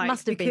 It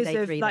must have been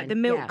day 3 Like then. the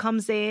milk Yeah.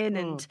 comes in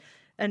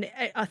and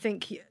I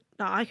think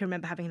I can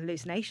remember having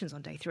hallucinations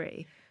on day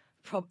 3.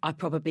 I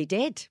probably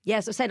did.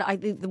 Yes, I said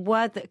the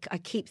word that I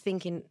keep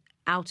thinking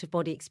out of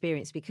body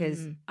experience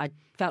because I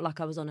felt like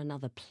I was on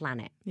another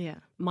planet. Yeah.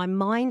 My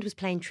mind was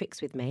playing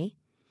tricks with me,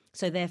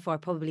 so therefore I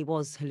probably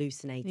was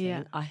hallucinating.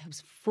 Yeah. I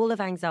was full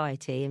of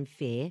anxiety and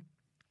fear,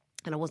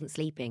 and I wasn't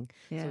sleeping,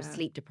 so I was Yeah.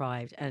 sleep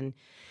deprived. And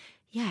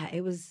yeah,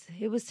 it was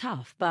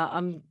tough. But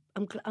I'm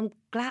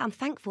glad, I'm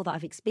thankful that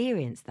I've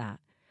experienced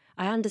that.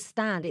 I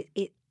understand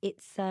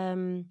it's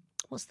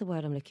what's the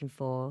word I'm looking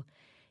for?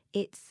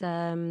 It's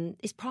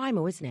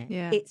primal, isn't it?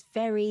 Yeah. It's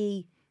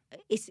very,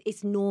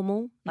 it's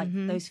normal, like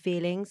those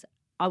feelings.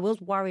 I was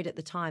worried at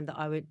the time that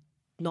I would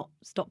not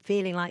stop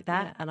feeling like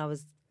that, and I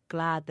was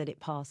glad that it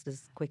passed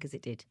as quick as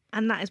it did.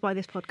 And that is why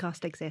this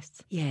podcast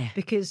exists. Yeah.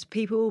 Because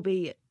people will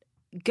be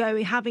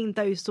having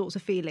those sorts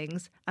of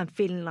feelings and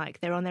feeling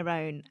like they're on their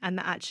own, and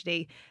that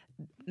actually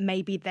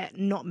maybe they're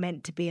not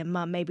meant to be a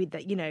mum. Maybe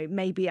that,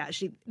 maybe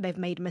actually they've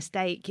made a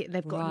mistake.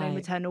 They've got no Right.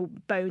 maternal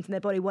bones in their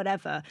body,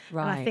 whatever. And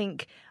I Right.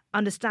 think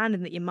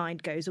understanding that your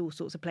mind goes all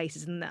sorts of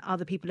places and that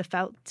other people have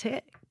felt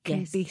it can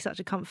Yes. be such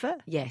a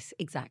comfort. Yes,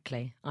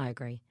 exactly. I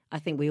agree. I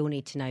think we all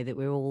need to know that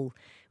we're all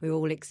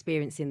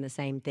experiencing the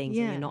same things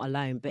and Yeah. you're not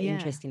alone. But Yeah.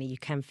 interestingly, you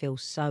can feel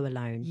so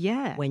alone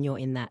Yeah. when you're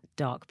in that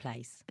dark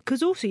place.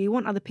 Because also you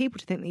want other people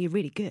to think that you're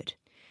really good.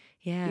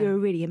 Yeah. You're a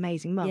really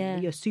amazing mum. Yeah.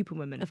 You're a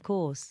superwoman. Of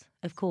course.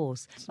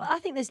 But I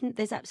think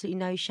there's absolutely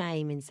no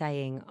shame in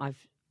saying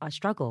I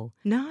struggle.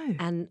 No.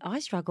 And I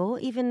struggle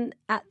even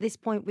at this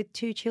point with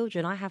 2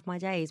 children. I have my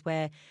days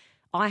where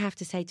I have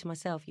to say to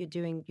myself, you're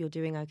doing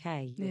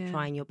okay. You're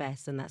trying your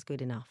best, and that's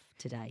good enough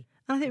today.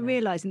 And I think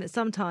realising that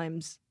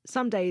sometimes,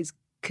 some days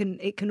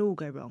it can all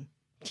go wrong.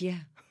 Yeah.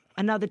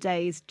 And other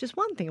days, just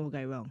one thing will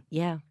go wrong.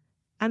 Yeah.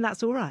 And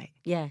that's all right.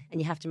 Yeah.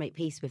 And you have to make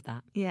peace with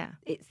that. Yeah.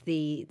 It's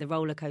the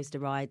roller coaster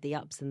ride, the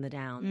ups and the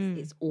downs.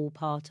 It's all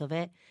part of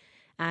it.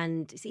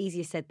 And it's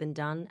easier said than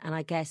done. And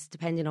I guess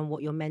depending on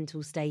what your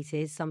mental state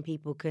is, some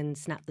people can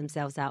snap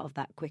themselves out of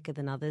that quicker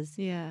than others.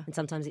 Yeah. And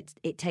sometimes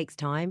it takes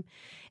time.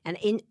 And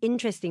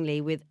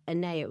interestingly, with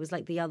Anea, it was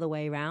like the other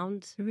way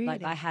around. Really?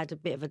 Like I had a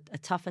bit of a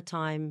tougher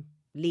time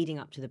leading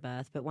up to the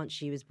birth, but once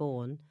she was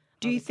born,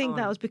 Do I you think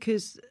that fine. was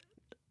because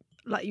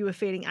like you were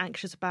feeling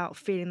anxious about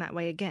feeling that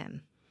way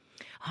again?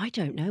 I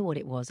don't know what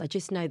it was. I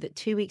just know that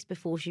 2 weeks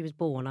before she was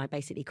born, I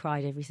basically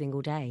cried every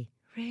single day.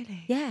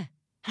 Really? Yeah.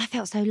 And I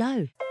felt so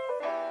low.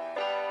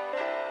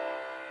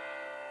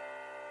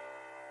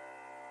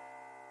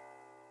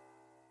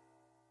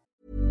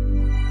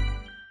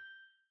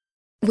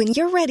 When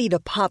you're ready to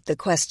pop the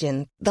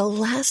question, the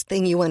last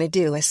thing you want to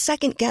do is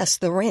second-guess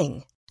the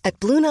ring. At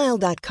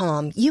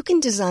BlueNile.com, you can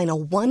design a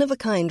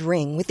one-of-a-kind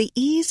ring with the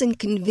ease and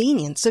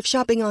convenience of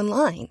shopping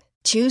online.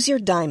 Choose your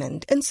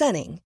diamond and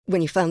setting.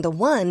 When you find the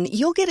one,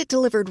 you'll get it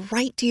delivered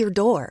right to your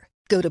door.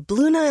 Go to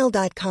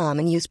BlueNile.com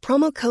and use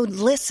promo code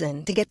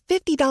LISTEN to get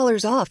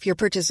 $50 off your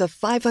purchase of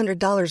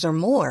 $500 or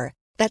more.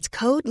 That's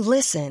code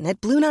LISTEN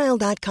at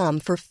BlueNile.com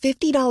for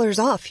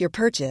 $50 off your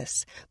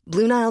purchase.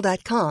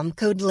 BlueNile.com,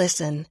 code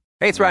LISTEN.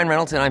 Hey, it's Ryan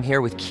Reynolds, and I'm here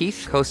with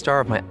Keith, co-star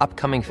of my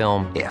upcoming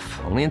film,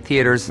 If, only in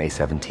theaters May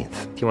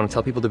 17th. Do you want to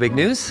tell people the big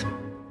news?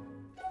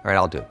 All right,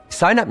 I'll do it.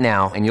 Sign up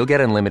now and you'll get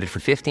unlimited for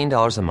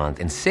 $15 a month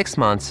and 6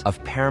 months of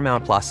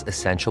Paramount Plus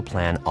Essential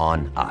Plan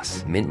on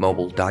us.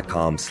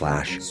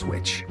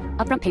 mintmobile.com/switch.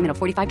 Upfront payment of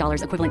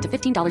 $45 equivalent to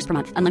 $15 per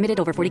month. Unlimited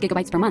over 40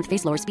 gigabytes per month.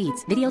 Face lower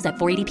speeds. Videos at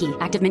 480p.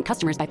 Active Mint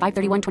customers by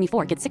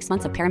 531.24 get 6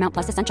 months of Paramount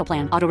Plus Essential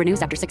Plan. Auto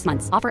renews after 6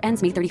 months. Offer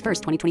ends May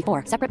 31st,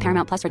 2024. Separate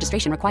Paramount Plus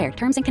registration required.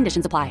 Terms and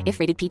conditions apply if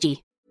rated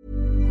PG.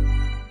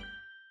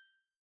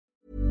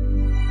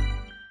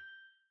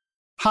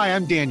 Hi,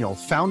 I'm Daniel,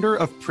 founder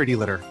of Pretty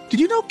Litter.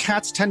 Did you know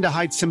cats tend to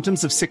hide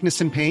symptoms of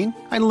sickness and pain?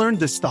 I learned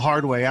this the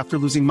hard way after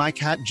losing my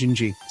cat,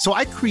 Gingy. So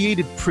I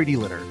created Pretty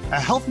Litter, a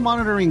health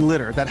monitoring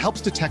litter that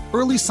helps detect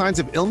early signs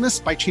of illness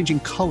by changing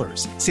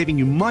colors, saving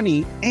you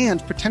money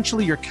and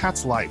potentially your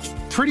cat's life.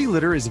 Pretty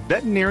Litter is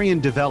veterinarian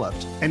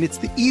developed, and it's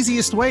the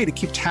easiest way to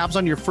keep tabs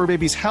on your fur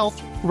baby's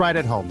health right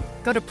at home.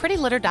 Go to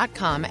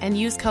prettylitter.com and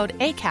use code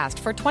ACAST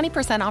for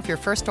 20% off your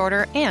first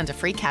order and a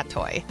free cat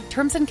toy.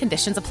 Terms and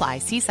conditions apply.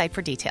 See site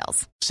for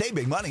details. Save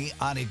big money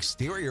on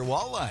exterior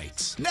wall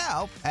lights.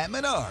 Now at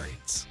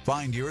Menards.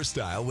 Find your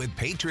style with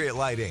Patriot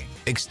Lighting.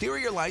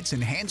 Exterior lights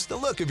enhance the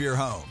look of your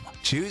home.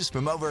 Choose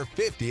from over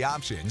 50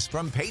 options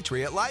from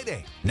Patriot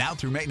Lighting. Now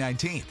through May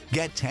 19th,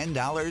 get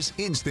 $10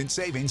 instant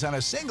savings on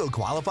a single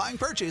qualifying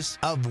purchase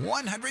of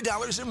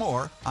 $100 or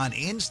more on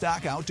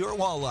in-stock outdoor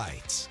wall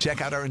lights.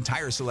 Check out our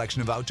entire selection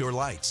of outdoor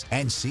lights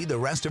and see the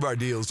rest of our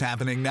deals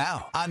happening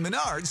now on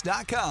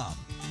Menards.com.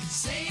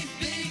 Save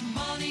big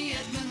money at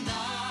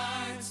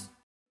Menards.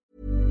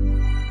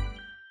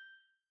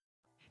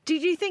 Do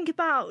Did you think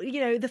about,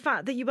 the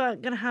fact that you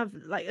weren't going to have,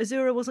 like,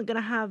 Azura wasn't going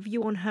to have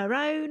you on her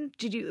own?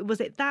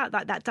 Was it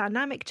that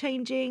dynamic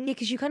changing? Yeah,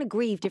 because you kind of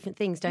grieve different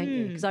things, don't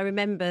you? Because I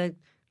remember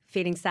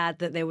feeling sad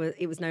that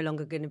it was no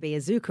longer going to be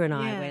Azuka and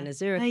I when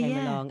Azura came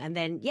along. And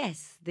then,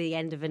 yes, the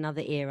end of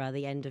another era,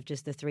 the end of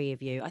just the three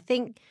of you. I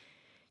think,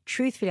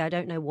 truthfully, I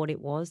don't know what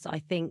it was. I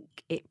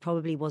think it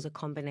probably was a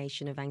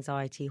combination of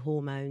anxiety,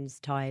 hormones,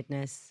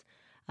 tiredness.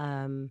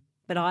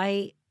 But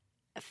I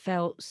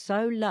felt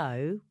so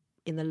low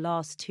in the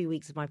last 2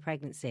 weeks of my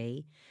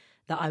pregnancy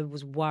that I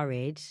was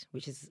worried,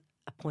 which is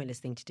a pointless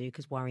thing to do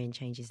because worrying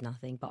changes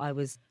nothing. But I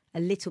was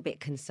a little bit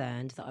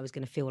concerned that I was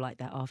going to feel like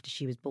that after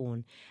she was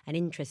born. And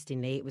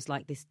interestingly, it was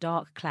like this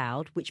dark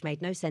cloud, which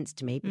made no sense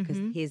to me because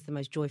here's the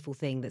most joyful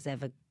thing that's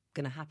ever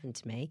going to happen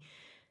to me.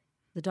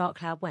 The dark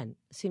cloud went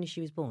as soon as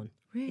she was born.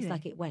 Really? It's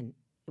like it went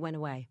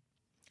away.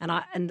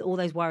 And all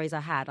those worries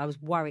I had, I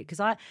was worried because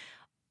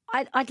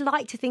I'd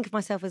like to think of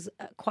myself as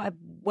quite a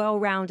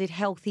well-rounded,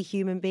 healthy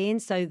human being.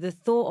 So the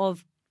thought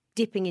of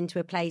dipping into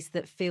a place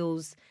that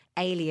feels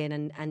alien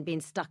and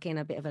being stuck in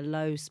a bit of a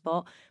low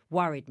spot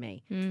worried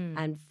me.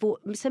 And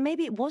so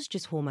maybe it was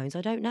just hormones.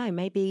 I don't know.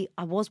 Maybe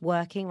I was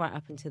working right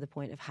up until the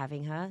point of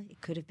having her.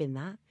 It could have been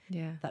that.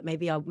 Yeah. That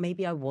maybe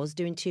I was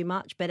doing too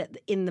much. But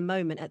in the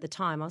moment, at the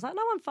time, I was like,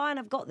 no, I'm fine.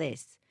 I've got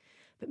this.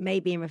 But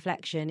maybe in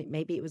reflection,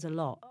 maybe it was a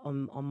lot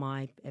on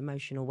my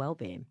emotional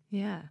well-being.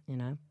 Yeah.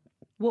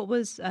 What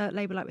was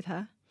labour like with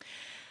her?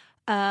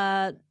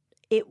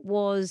 It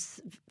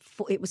was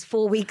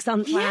 4 weeks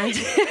unplanned.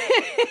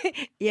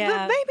 Yeah.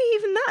 But maybe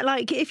even that,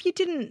 like, if you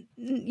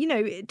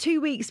didn't,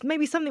 2 weeks,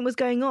 maybe something was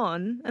going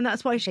on, and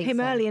that's why she came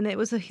early, and it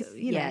was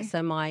Yeah,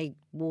 so my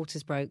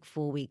waters broke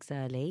 4 weeks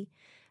early,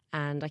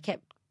 and I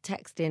kept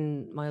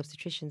texting my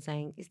obstetrician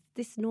saying, is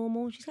this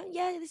normal? She's going,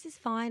 yeah, this is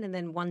fine. And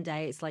then one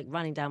day it's like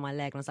running down my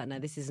leg, and I was like, no,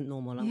 this isn't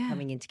normal. I'm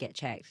coming in to get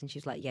checked. And she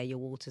was like, yeah, your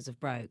waters have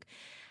broke.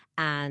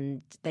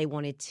 And they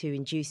wanted to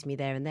induce me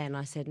there and then.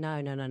 I said, no.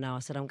 I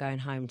said, I'm going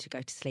home to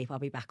go to sleep. I'll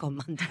be back on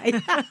Monday.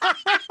 What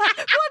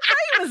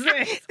day was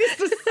this? This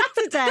was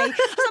Saturday. I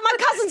was like, my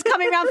cousin's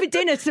coming round for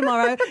dinner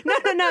tomorrow. No.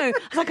 I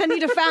was like, I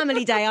need a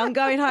family day. I'm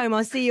going home.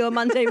 I'll see you on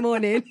Monday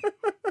morning.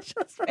 I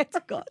swear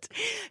to God.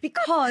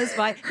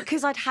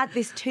 Because I'd had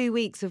this 2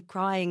 weeks of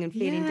crying and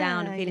feeling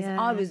down and feeling...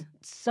 I was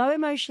so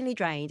emotionally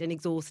drained and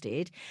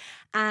exhausted.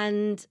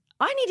 And...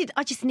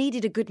 I just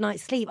needed a good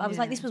night's sleep. I was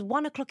like, this was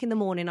 1 o'clock in the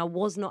morning. I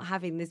was not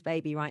having this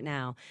baby right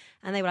now.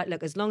 And they were like,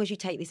 look, as long as you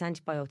take this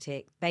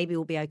antibiotic, baby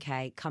will be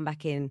okay. Come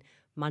back in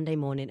Monday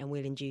morning and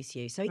we'll induce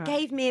you. So it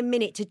gave me a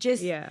minute to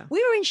just, we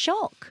were in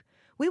shock.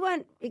 We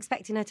weren't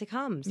expecting her to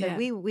come. So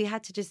we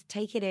had to just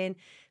take it in,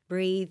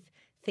 breathe,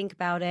 think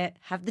about it,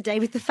 have the day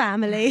with the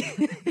family.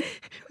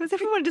 Was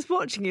everyone just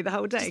watching you the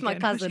whole day? Just my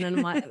cousin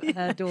and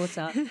her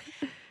daughter.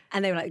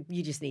 And they were like,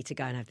 you just need to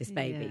go and have this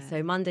baby. Yeah.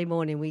 So Monday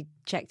morning we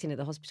checked in at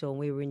the hospital and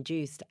we were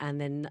induced,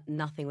 and then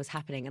nothing was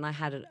happening. And I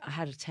had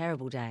a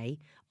terrible day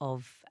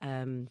of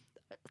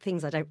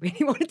things I don't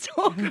really want to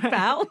talk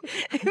about.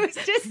 It was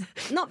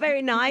just not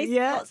very nice.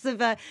 Yeah. Lots of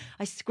I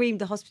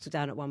screamed the hospital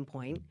down at one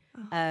point.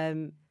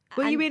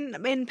 Were you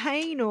in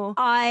pain or?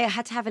 I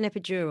had to have an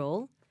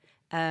epidural.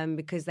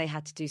 Because they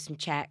had to do some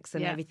checks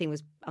and everything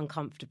was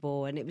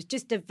uncomfortable, and it was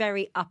just a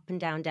very up and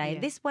down day.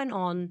 And this went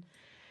on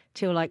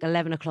till like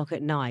 11 o'clock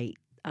at night,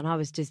 and I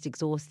was just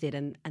exhausted.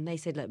 And they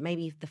said, look,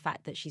 maybe the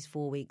fact that she's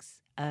 4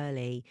 weeks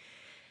early,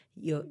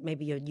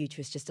 maybe your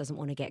uterus just doesn't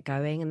want to get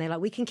going. And they're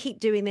like, we can keep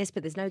doing this,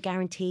 but there's no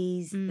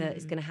guarantees that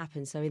it's going to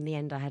happen. So in the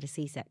end, I had a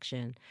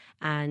C-section,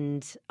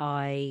 and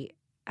I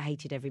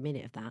hated every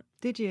minute of that.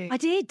 Did you? I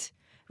did.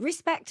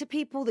 Respect to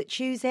people that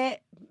choose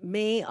it.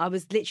 Me, I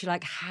was literally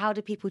like, how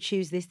do people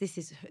choose this? This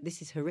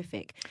is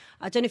horrific.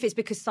 I don't know if it's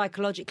because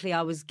psychologically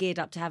I was geared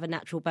up to have a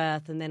natural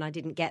birth, and then I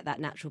didn't get that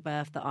natural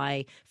birth, that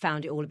I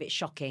found it all a bit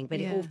shocking.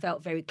 But it all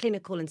felt very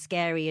clinical and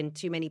scary, and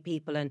too many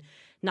people, and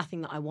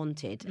nothing that I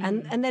wanted.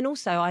 And then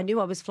also I knew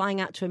I was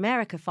flying out to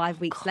America 5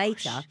 weeks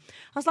later. I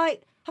was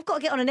like, I've got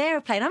to get on an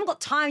aeroplane. I haven't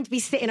got time to be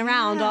sitting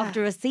around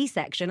after a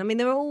C-section. I mean,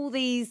 there were all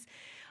these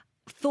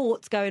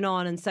thoughts going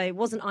on, and so it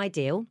wasn't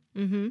ideal.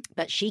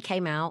 But she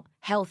came out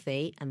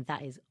healthy, and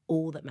that is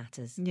all that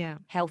matters.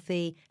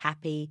 Healthy,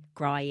 happy,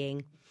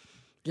 crying,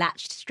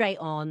 latched straight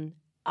on.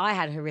 I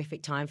had a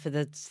horrific time for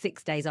the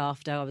 6 days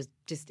after. I was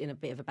just in a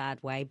bit of a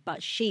bad way,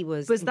 but she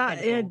was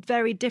that in a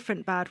very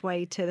different bad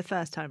way to the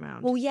first time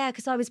round? Well, yeah,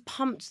 because I was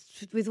pumped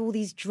with all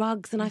these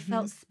drugs, and I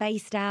felt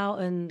spaced out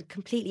and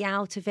completely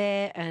out of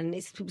it, and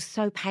it was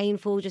so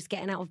painful just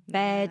getting out of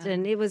bed,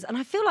 and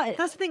I feel like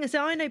that's the thing.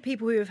 So I know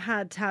people who have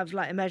had to have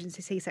like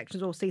emergency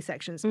C-sections or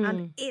C-sections,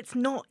 and it's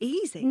not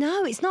easy.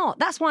 No, it's not.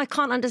 That's why I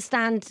can't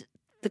understand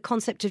the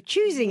concept of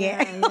choosing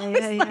it.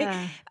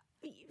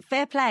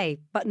 fair play,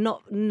 but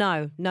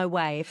no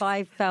way. If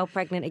I fell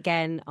pregnant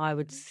again, I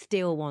would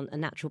still want a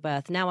natural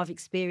birth. Now I've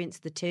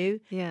experienced the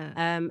two. Yeah.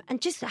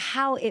 And just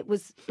how it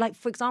was, like,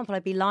 for example,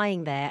 I'd be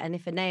lying there and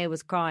if Anea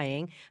was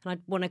crying and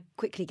I'd want to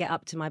quickly get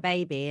up to my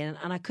baby and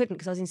I couldn't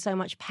because I was in so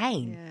much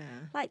pain.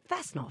 Yeah. Like,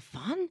 that's not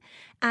fun.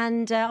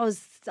 And I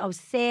was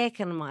sick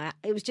and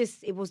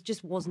it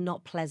was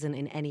not pleasant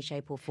in any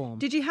shape or form.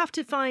 Did you have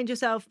to find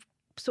yourself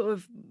sort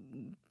of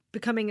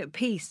becoming at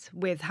peace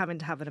with having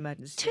to have an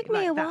emergency? Took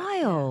me a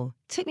while.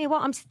 Took me a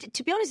while.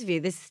 To be honest with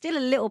you, there's still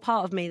a little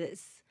part of me that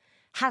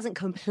hasn't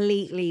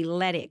completely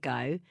let it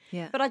go.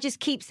 Yeah. But I just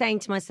keep saying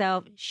to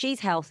myself, she's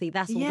healthy.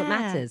 That's all that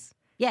matters.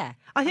 Yeah.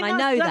 I think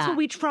that's what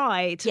we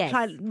try to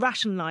try and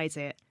rationalise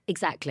it.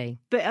 Exactly.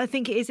 But I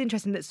think it is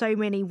interesting that so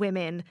many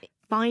women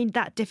find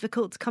that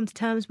difficult to come to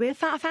terms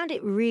with. I found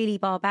it really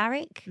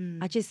barbaric.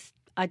 It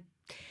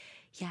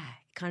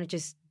kind of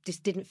just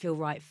didn't feel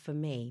right for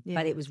me. Yeah.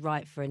 But it was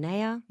right for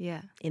Anea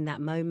in that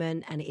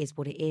moment, and it is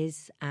what it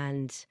is.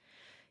 And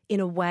in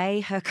a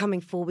way, her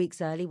coming 4 weeks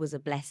early was a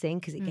blessing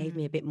because it gave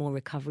me a bit more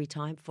recovery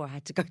time before I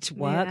had to go to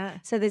work. Yeah.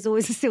 So there's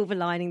always a silver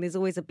lining. There's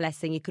always a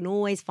blessing. You can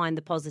always find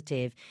the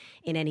positive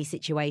in any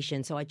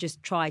situation. So I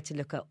just try to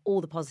look at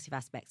all the positive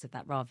aspects of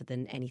that rather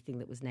than anything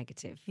that was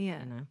negative. Yeah.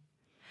 You know?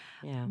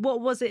 Yeah.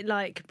 What was it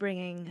like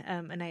bringing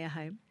Anea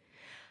home?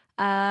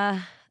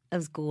 It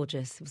was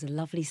gorgeous. It was a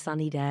lovely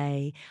sunny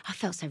day. I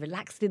felt so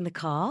relaxed in the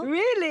car.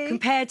 Really?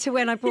 Compared to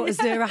when I brought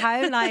Azura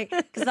home.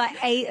 Because I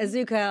ate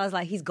Azuka, I was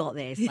like, he's got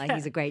this. Like,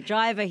 he's a great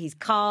driver. He's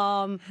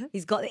calm.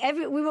 He's got...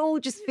 we were all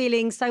just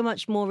feeling so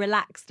much more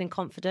relaxed and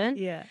confident.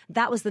 Yeah.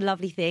 That was the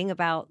lovely thing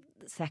about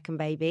the second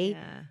baby.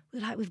 Yeah. We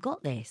were like, we've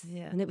got this.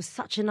 Yeah. And it was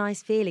such a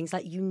nice feeling. It's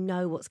like, you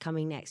know what's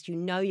coming next. You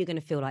know you're going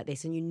to feel like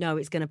this and you know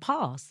it's going to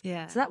pass.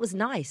 Yeah. So that was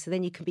nice. So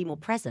then you can be more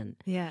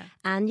present. Yeah.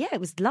 And yeah, it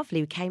was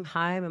lovely. We came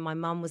home and my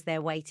mum was there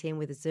waiting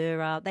with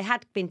Azura. They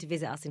had been to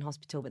visit us in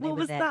hospital, but they What were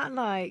was there. that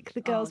like,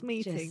 the girls'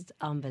 meeting? Just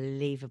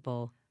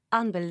unbelievable.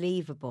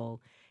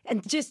 Unbelievable.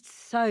 And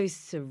just so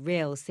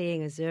surreal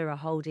seeing Azura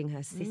holding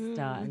her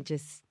sister and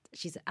just,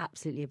 she's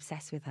absolutely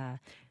obsessed with her.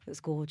 It was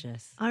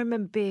gorgeous. I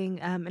remember being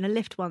in a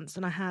lift once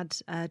and I had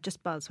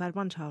just Buzz, so I had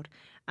one child,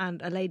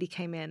 and a lady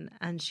came in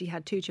and she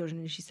had two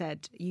children and she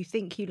said, you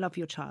think you love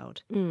your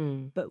child,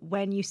 but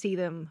when you see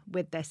them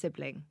with their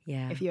sibling,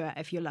 if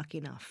you're lucky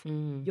enough,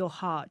 your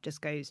heart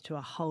just goes to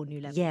a whole new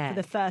level. Yeah. For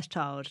the first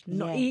child,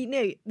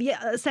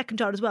 a second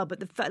child as well,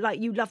 but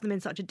you love them in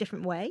such a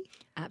different way.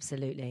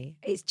 Absolutely.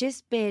 It's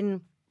just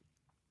been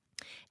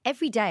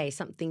every day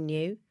something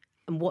new.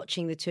 And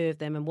watching the two of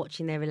them and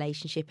watching their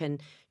relationship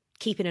and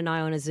keeping an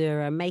eye on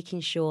Azura, making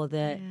sure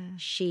that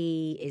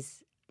she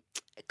is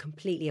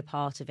completely a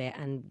part of it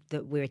and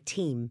that we're a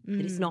team,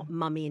 that it's not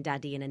mummy and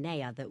daddy and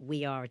Anea, that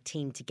we are a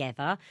team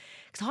together.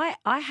 Because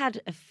I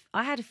had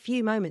a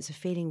few moments of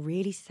feeling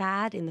really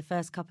sad in the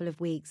first couple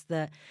of weeks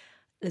that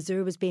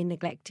Azura was being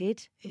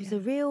neglected. It was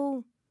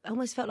I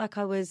almost felt like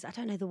I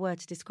don't know the word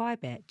to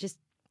describe it, just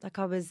like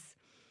I was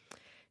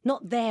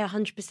not there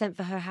 100%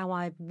 for her how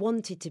I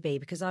wanted to be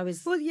because I was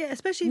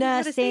especially nursing. If you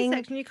had a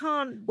C-section, you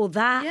can't... Well,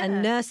 that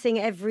and nursing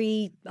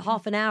every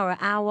half an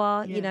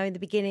hour, you know, in the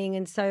beginning.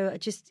 And so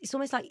it's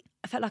almost like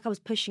I felt like I was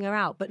pushing her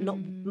out, but not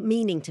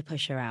meaning to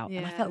push her out.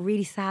 And I felt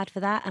really sad for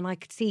that. And I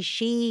could see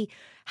she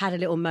had a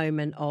little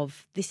moment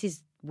of, this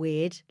is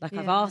weird. Like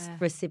I've asked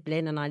for a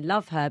sibling and I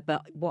love her,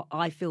 but what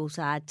I feel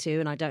sad too,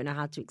 and I don't know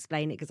how to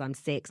explain it because I'm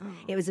 6.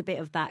 It was a bit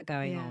of that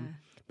going on.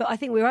 But I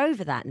think we're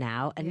over that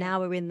now, and now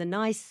we're in the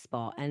nice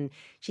spot, and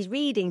she's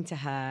reading to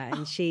her,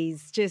 and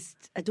she's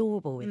just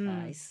adorable with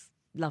her. It's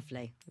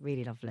lovely,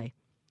 really lovely.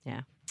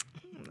 Yeah.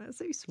 That's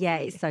so sweet. Yeah,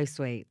 it's so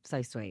sweet,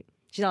 so sweet.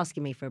 She's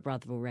asking me for a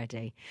brother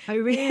already. Oh,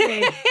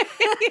 really?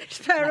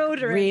 Just put her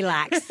order in.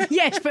 Relax.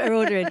 Yeah, she put her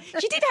order in.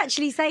 She did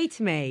actually say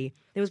to me,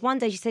 there was one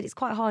day she said, it's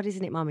quite hard,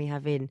 isn't it, Mummy,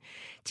 having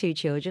 2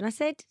 children? I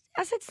said,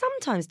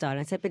 sometimes, darling.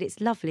 I said, but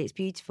it's lovely, it's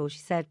beautiful. She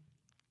said,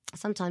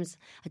 sometimes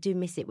I do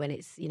miss it when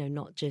it's, you know,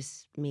 not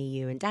just me,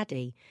 you and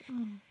Daddy.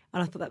 And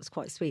I thought that was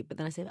quite sweet. But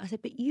then I said,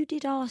 but you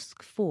did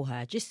ask for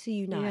her, just so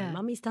you know.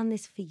 Mummy's done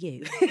this for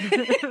you.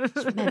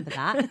 Just remember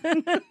that.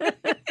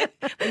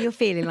 When you're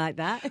feeling like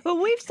that.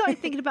 Well, we've started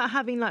thinking about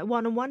having like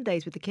one-on-one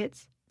days with the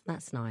kids.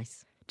 That's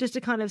nice. Just to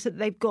kind of, so that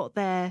they've got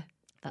a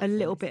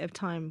little bit of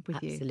time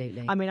with you.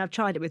 Absolutely. I mean, I've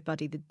tried it with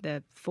Buddy,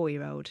 the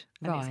 4-year-old,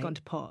 and it's gone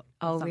to pot.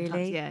 Oh, sometimes.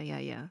 really?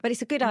 Yeah. But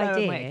it's a good Lower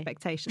idea. my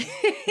expectations.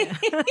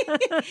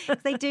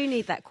 They do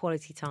need that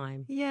quality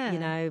time. Yeah. You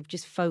know,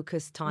 just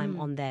focus time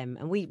on them.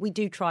 And we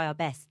do try our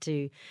best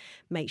to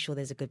make sure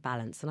there's a good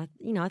balance. And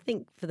I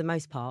think for the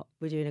most part,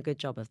 we're doing a good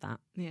job of that.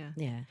 Yeah.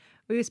 Yeah.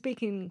 We were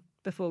speaking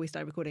before we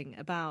started recording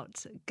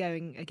about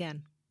going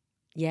again.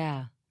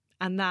 Yeah.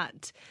 And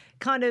that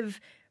kind of...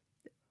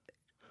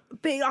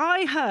 But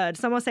I heard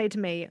someone say to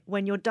me,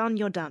 when you're done,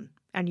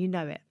 and you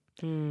know it.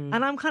 And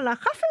I'm kind of like,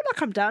 I feel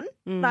like I'm done.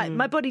 Like,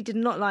 my body did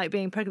not like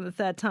being pregnant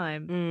the 3rd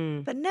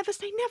time. But never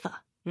say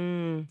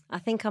never. I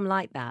think I'm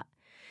like that.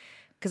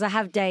 Because I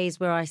have days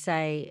where I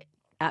say,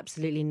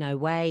 absolutely no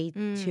way.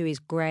 2 is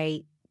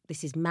great.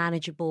 This is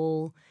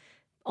manageable.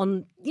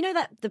 on, you know,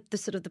 that the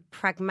sort of the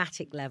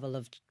pragmatic level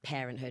of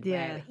parenthood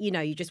where, you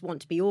know, you just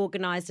want to be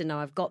organised and know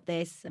I've got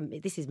this and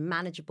this is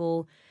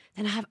manageable.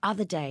 Then I have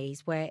other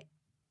days where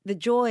the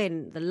joy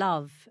and the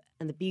love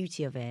and the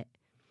beauty of it,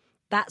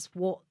 that's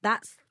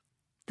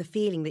the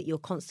feeling that you're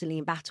constantly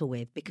in battle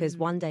with, because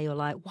one day you're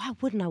like, why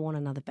wouldn't I want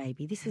another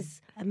baby? This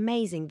is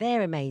amazing.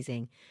 They're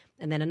amazing.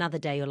 And then another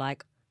day you're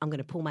like, I'm going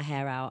to pull my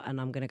hair out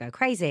and I'm going to go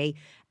crazy.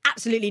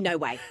 Absolutely no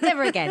way.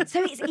 Never again.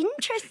 So it's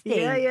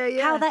interesting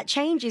how that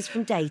changes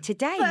from day to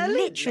day,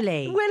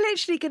 literally. We're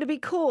literally going to be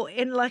caught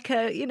in like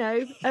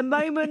a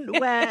moment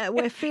where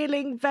we're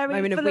feeling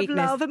very full of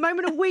love, a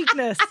moment of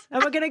weakness.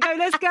 And we're going to go,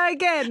 let's go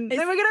again. Then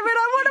we're going to be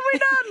like, what have we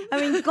done?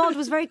 I mean, God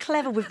was very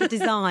clever with the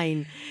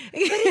design.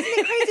 But isn't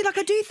it crazy? Like,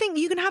 I do think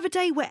you can have a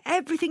day where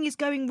everything is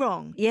going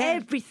wrong. Yeah,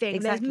 everything.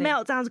 exactly. There's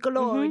meltdowns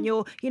galore and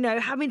you're,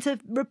 having to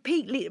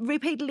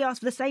repeatedly ask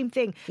for the same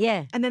thing.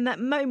 Yeah. And then that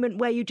moment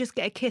where you just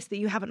get a kiss that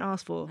you haven't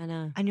asked for. I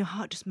know. And your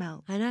heart just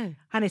melts. I know.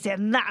 And it's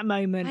in that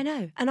moment. I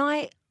know. And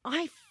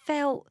I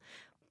felt,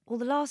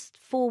 the last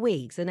 4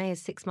 weeks,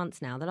 Anaya's 6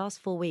 months now, the last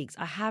 4 weeks,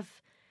 I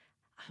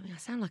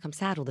sound like I'm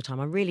sad all the time.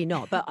 I'm really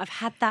not. But I've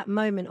had that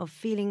moment of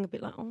feeling a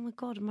bit like, oh my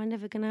God, am I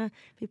never going to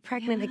be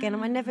pregnant again?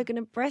 Am I never going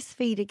to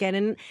breastfeed again?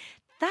 And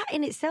that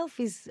in itself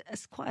is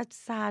quite a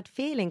sad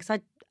feeling,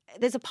 because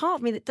there's a part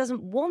of me that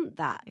doesn't want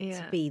that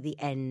to be the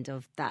end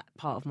of that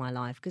part of my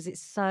life, because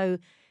it's so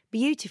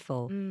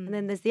beautiful. And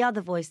then there's the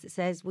other voice that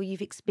says, well,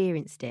 you've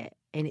experienced it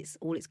in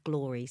all its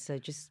glory, so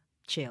just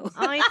chill.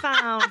 I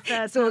found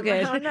it's all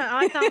good.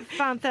 I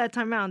found third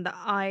time round that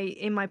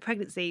in my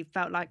pregnancy,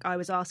 felt like I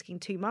was asking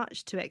too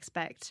much to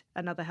expect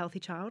another healthy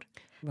child.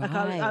 Right.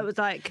 Like I was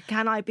like,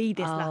 can I be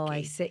this lucky? Oh,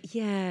 I see.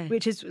 Yeah.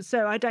 Which is,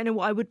 so I don't know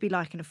what I would be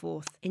like in a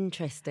fourth.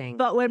 Interesting.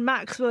 But when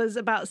Max was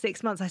about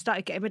 6 months, I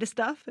started getting rid of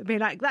stuff and being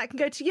like, that can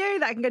go to you,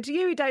 that can go to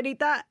you, we don't need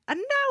that. And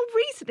now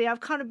recently I've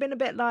kind of been a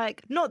bit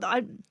like, not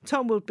that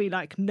Tom would be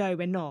like, no,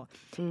 we're not.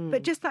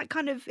 But just that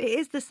kind of, it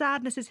is the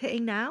sadness is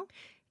hitting now.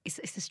 It's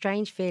a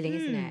strange feeling,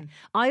 isn't it?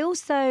 I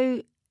also,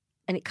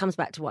 and it comes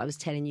back to what I was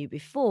telling you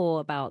before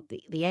about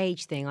the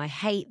age thing, I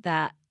hate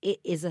that it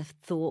is a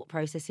thought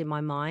process in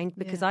my mind,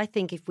 because I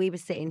think if we were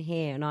sitting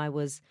here and I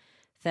was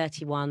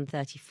 31,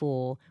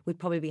 34, we'd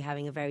probably be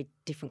having a very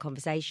different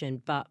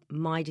conversation. But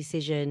my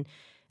decision,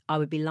 I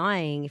would be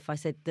lying if I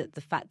said that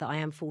the fact that I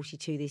am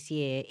 42 this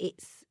year,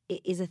 it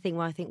is a thing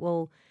where I think,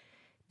 well,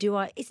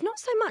 it's not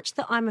so much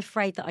that I'm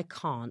afraid that I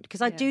can't,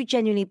 because I do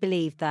genuinely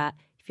believe that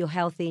if you're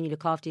healthy and you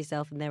look after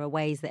yourself and there are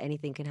ways that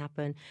anything can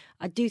happen,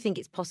 I do think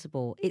it's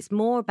possible. It's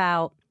more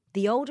about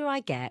the older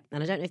I get,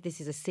 and I don't know if this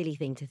is a silly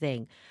thing to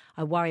think,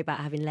 I worry about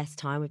having less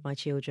time with my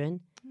children.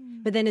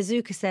 But then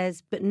Azuka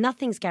says, but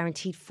nothing's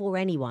guaranteed for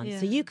anyone.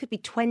 So you could be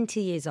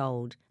 20 years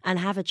old and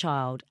have a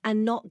child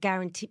and not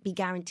be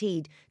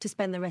guaranteed to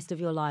spend the rest of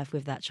your life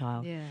with that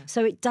child.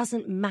 So it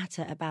doesn't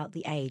matter about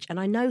the age. And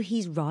I know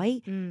he's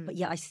right, but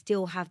yet I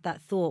still have that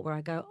thought where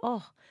I go,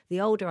 oh,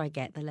 the older I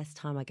get, the less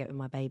time I get with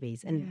my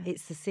babies. And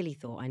it's a silly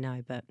thought, I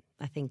know, but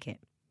I think it.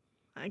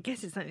 I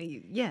guess it's something,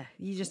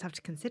 you just have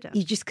to consider.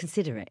 You just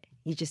consider it,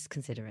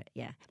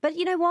 yeah. But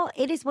you know what?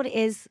 It is what it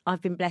is.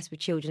 I've been blessed with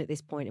children at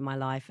this point in my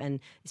life, and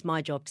it's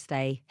my job to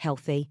stay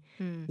healthy,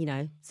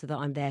 so that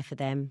I'm there for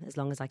them as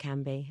long as I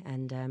can be.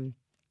 And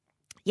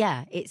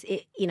it's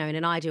in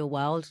an ideal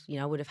world,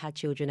 I would have had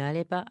children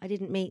earlier, but I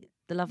didn't meet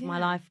the love of my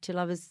life till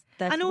I was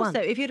 31. And also,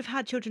 if you'd have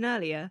had children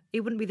earlier,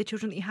 it wouldn't be the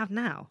children that you have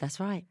now. That's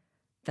right.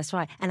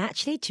 And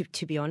actually,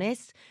 to be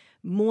honest,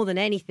 more than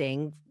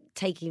anything,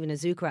 take even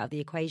Azuka out of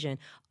the equation,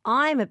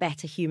 I'm a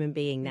better human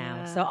being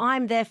now. So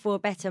I'm therefore a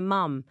better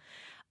mum.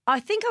 I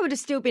think I would have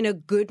still been a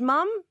good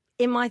mum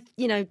in my,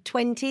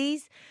 20s,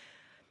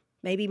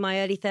 maybe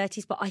my early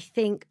 30s. But I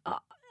think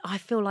I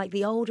feel like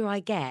the older I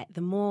get,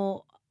 the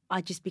more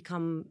I just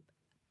become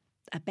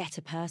a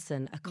better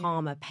person, a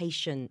calmer,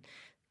 patient,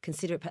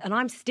 considerate. And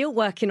I'm still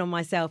working on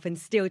myself and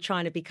still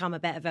trying to become a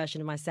better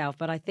version of myself.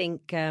 But I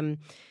think...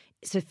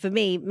 So for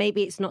me,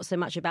 maybe it's not so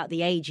much about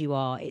the age you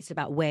are, it's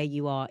about where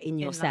you are in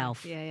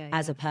yourself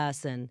as a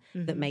person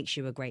that makes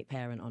you a great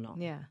parent or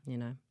not. Yeah.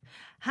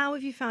 How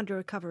have you found your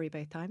recovery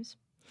both times?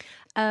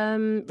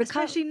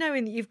 Especially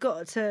knowing that you've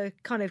got to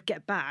kind of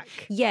get back.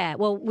 Yeah,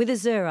 well, with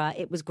Azura,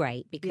 it was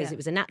great because it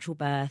was a natural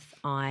birth.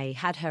 I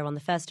had her on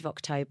the 1st of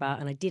October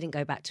and I didn't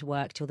go back to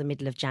work till the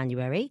middle of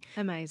January.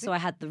 Amazing. So I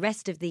had the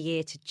rest of the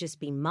year to just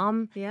be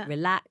mum,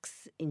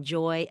 relax,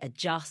 enjoy,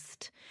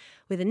 adjust.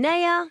 With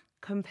Anaya,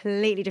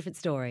 completely different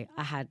story.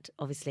 I had,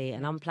 obviously,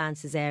 an unplanned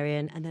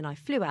cesarean and then I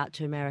flew out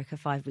to America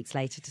 5 weeks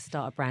later to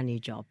start a brand new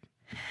job.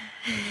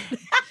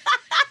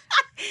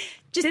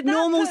 Just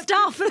normal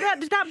stuff.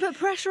 Did that put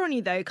pressure on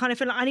you, though? Kind of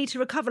feel like I need to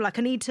recover, like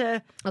I need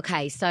to...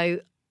 Okay,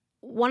 so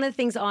one of the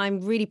things I'm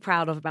really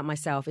proud of about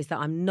myself is that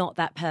I'm not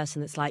that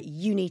person that's like,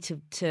 you need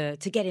to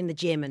get in the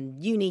gym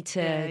and you need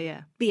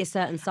to be a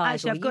certain size.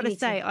 Actually, I've got to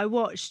say, I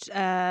watched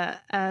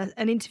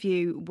an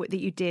interview that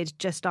you did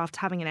just after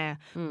having an heir,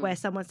 where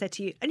someone said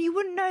to you, and you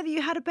wouldn't know that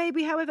you had a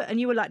baby, however, and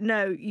you were like,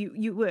 no,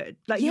 you would.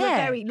 Like, you were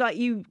very, like,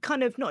 you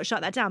kind of not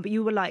shut that down, but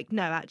you were like,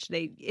 no,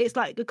 actually, it's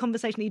like a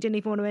conversation that you didn't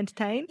even want to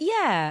entertain.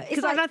 Yeah.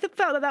 Because I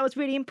felt that was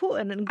really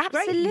important and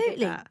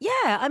absolutely. Great.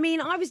 Yeah. I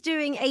mean, I was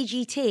doing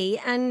AGT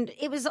and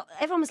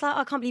everyone was like, oh,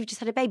 I can't believe you just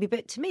had a baby.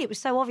 But to me, it was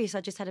so obvious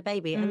I just had a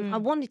baby. And I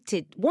wanted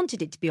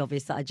it to be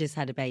obvious that I just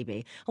had a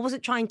baby. I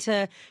wasn't trying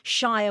to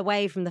shy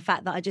away from the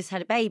fact that I just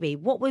had a baby.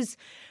 What was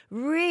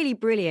really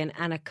brilliant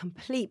and a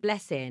complete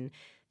blessing,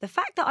 the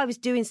fact that I was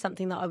doing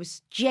something that I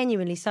was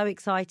genuinely so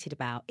excited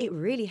about, it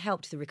really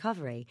helped the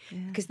recovery.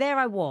 Because there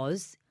I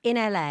was in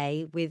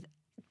LA with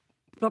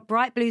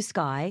bright blue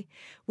sky,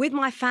 with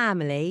my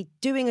family,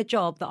 doing a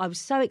job that I was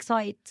so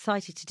excited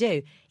to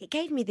do. It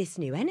gave me this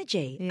new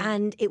energy.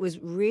 And it was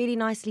really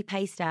nicely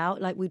paced out.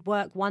 Like, we'd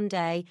work one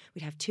day,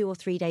 we'd have 2 or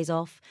 3 days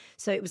off.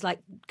 So it was like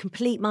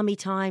complete mummy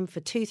time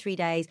for 2-3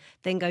 days,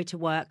 then go to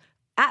work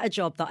at a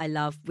job that I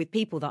love with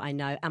people that I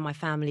know, and my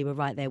family were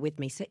right there with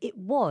me. So it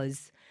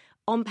was,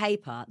 on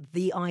paper,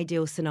 the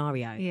ideal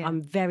scenario.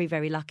 I'm very,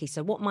 very lucky.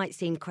 So what might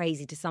seem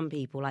crazy to some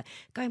people, like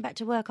going back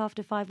to work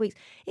after 5 weeks,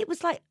 it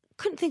was like,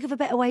 couldn't think of a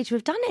better way to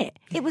have done it.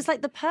 It was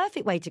like the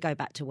perfect way to go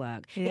back to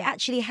work. It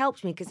actually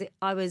helped me because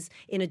I was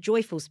in a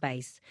joyful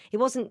space. It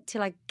wasn't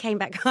till I came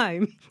back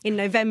home in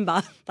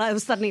November that I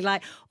was suddenly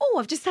like, oh,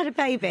 I've just had a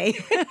baby.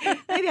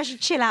 Maybe I should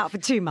chill out for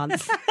 2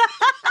 months.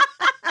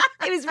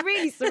 It was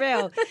really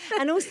surreal.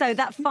 And also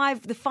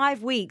the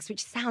 5 weeks,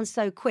 which sounds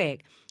so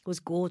quick, was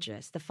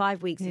gorgeous. The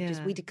 5 weeks of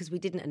just, because we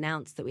didn't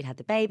announce that we'd had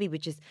the baby, we're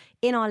just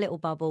in our little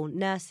bubble,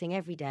 nursing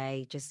every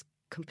day, just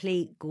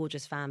complete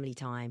gorgeous family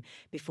time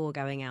before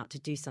going out to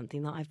do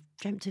something that I've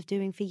dreamt of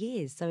doing for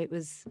years. So it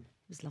was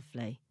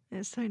lovely.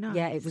 It's so nice.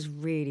 Yeah, it was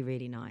really,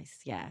 really nice.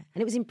 Yeah.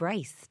 And it was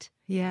embraced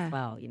as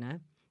well, you know.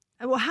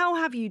 Well, how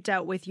have you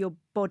dealt with your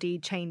body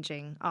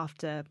changing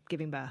after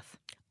giving birth?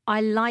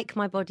 I like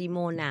my body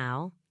more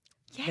now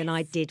than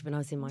I did when I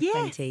was in my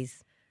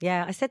 20s.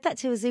 Yeah, I said that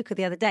to Azuka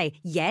the other day.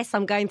 Yes,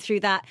 I'm going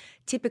through that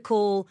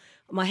typical,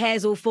 my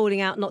hair's all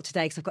falling out, not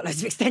today because I've got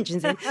loads of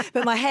extensions in,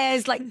 but my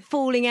hair's like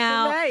falling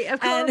out. Right, of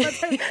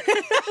course.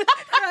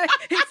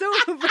 It's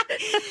all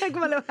like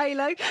my little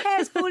halo.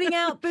 Hair's falling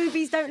out,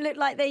 boobies don't look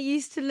like they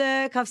used to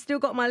look. I've still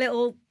got my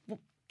little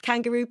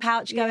kangaroo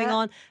pouch going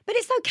on, but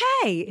it's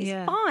okay.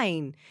 It's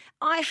fine.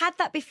 I had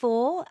that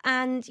before,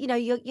 and you know,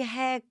 your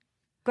hair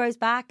grows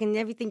back and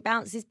everything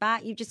bounces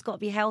back. You've just got to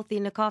be healthy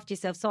and look after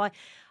yourself. So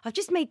I've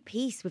just made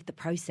peace with the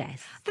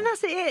process. Then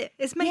that's it.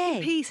 It's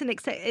making peace and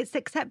it's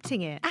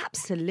accepting it.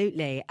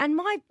 Absolutely. And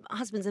my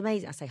husband's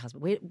amazing. I say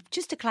husband.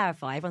 Just to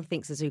clarify, everyone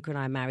thinks Azuka and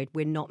I are married.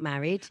 We're not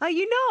married. Are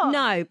you not?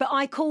 No, but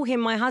I call him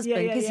my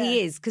husband because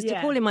he is. Because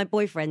to call him my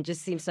boyfriend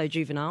just seems so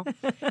juvenile.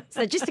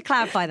 So just to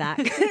clarify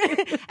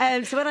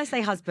that. So when I say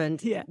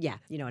husband, you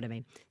know what I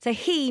mean. So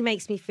he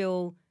makes me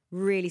feel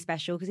really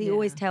special because he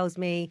always tells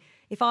me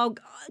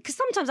because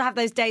sometimes I have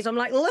those days I'm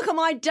like, look at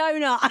my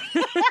donut. And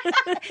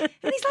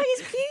he's like,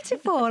 it's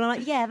beautiful. And I'm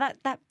like, yeah,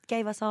 that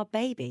gave us our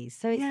babies.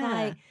 So it's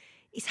like,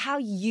 it's how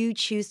you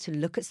choose to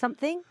look at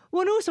something.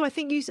 Well, and also I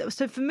think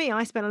so for me,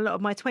 I spent a lot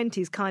of my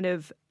 20s kind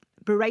of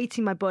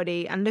berating my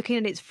body and looking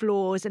at its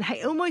flaws and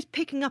almost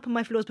picking up on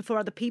my flaws before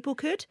other people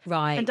could.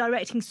 Right. And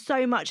directing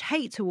so much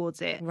hate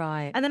towards it.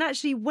 Right. And then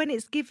actually when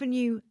it's given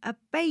you a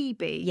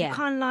baby, you're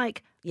kind of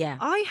like,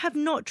 I have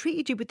not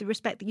treated you with the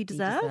respect that you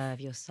deserve.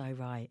 You're so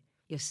right.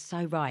 You're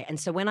so right. And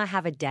so when I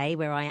have a day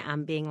where I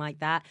am being like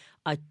that,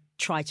 I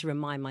try to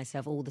remind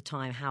myself all the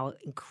time how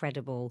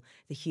incredible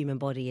the human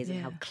body is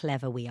and how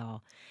clever we are,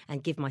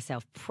 and give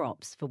myself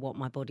props for what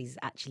my body's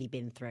actually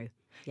been through.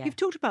 Yeah. You've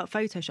talked about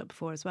Photoshop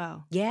before as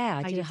well. Yeah,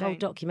 I did a whole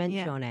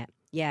documentary on it.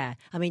 Yeah.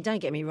 I mean, don't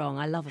get me wrong,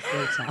 I love a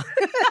filter.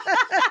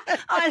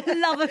 I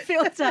love a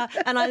filter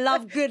and I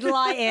love good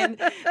lighting.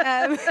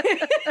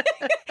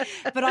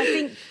 But I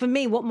think for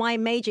me, what my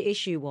major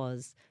issue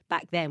was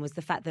back then was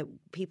the fact that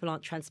people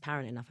aren't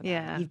transparent enough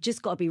about it. You've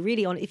just got to be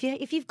really honest.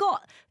 If you're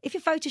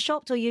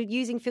photoshopped or you're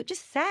using filter,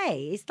 just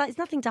say. It's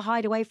nothing to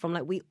hide away from.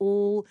 Like, we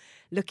all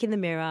look in the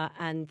mirror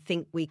and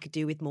think we could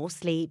do with more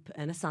sleep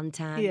and a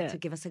suntan to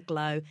give us a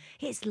glow.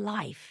 It's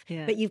life.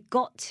 Yeah. But you've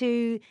got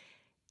to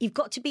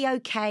be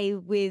okay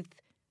with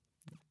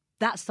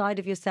that side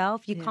of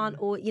yourself. You can't,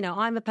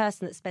 I'm a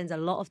person that spends a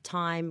lot of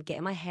time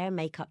getting my hair and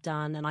makeup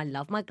done, and I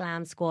love my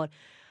glam squad.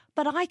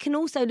 But I can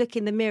also look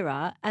in the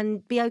mirror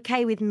and be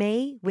okay with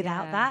me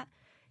without that.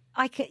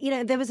 I could,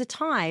 there was a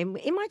time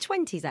in my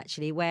 20s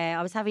actually where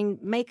I was having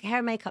hair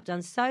and makeup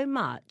done so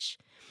much.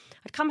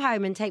 I'd come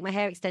home and take my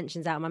hair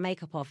extensions out and my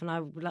makeup off, and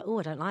I would be like, oh,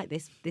 I don't like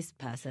this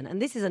person.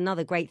 And this is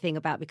another great thing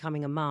about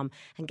becoming a mum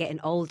and getting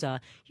older.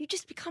 You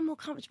just become more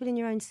comfortable in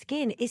your own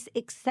skin. It's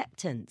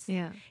acceptance.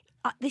 Yeah.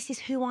 This is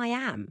who I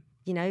am.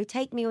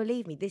 Take me or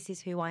leave me. This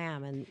is who I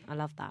am, and I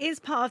love that. Is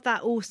part of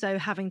that also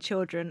having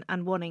children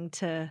and wanting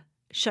to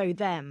show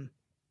them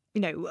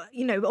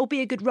or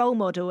be a good role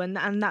model and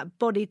that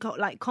body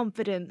like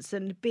confidence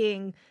and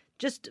being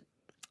just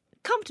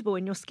comfortable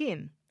in your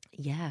skin.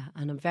 Yeah,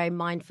 and I'm very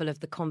mindful of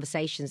the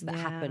conversations that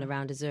happen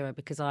around Azura,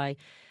 because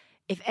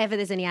if ever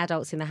there's any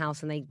adults in the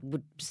house and they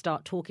would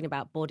start talking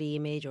about body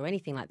image or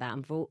anything like that,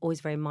 I'm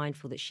always very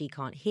mindful that she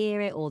can't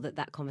hear it, or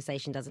that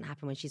conversation doesn't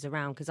happen when she's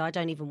around, because I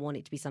don't even want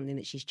it to be something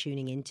that she's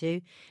tuning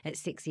into at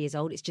 6 years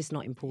old. It's just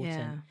not important.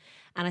 Yeah.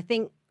 And I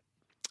think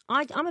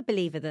I'm a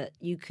believer that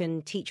you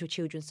can teach your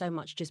children so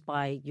much just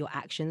by your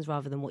actions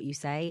rather than what you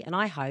say. And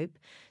I hope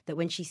that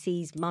when she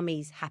sees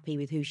mummy's happy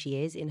with who she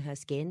is in her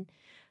skin,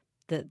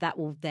 that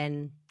will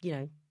then,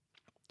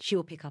 she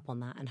will pick up on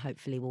that and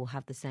hopefully will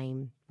have the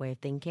same way of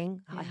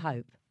thinking. Yeah. I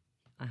hope.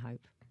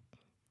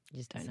 I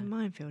just don't know. It's a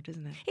minefield,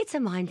 isn't it? It's a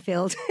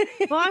minefield.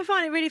 Well, I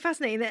find it really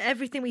fascinating that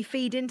everything we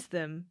feed into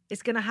them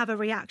is going to have a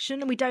reaction,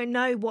 and we don't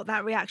know what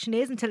that reaction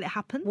is until it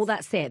happens. Well,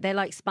 that's it. They're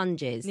like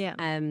sponges,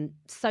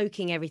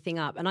 soaking everything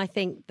up. And I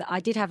think that I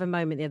did have a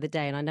moment the other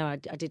day, and I know I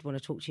did want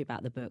to talk to you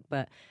about the book,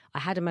 but I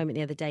had a moment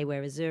the other day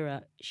where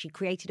Azura, she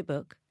created a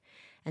book,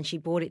 and she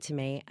brought it to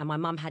me, and my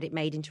mum had it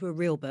made into a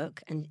real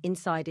book, and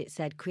inside it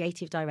said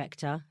Creative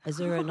Director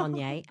Azura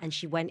Nonye, and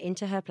she went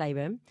into her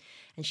playroom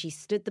and she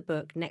stood the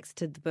book next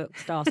to the book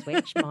Star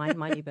Switch,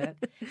 my new book,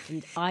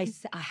 and I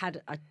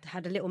had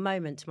a little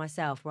moment to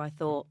myself where I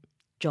thought,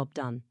 job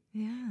done.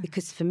 Yeah.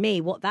 Because for me,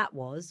 what that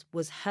was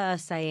her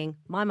saying,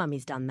 my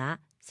mummy's done that,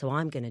 so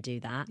I'm going to do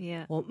that.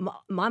 Yeah. Or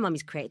my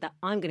mummy's created that,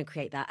 I'm going to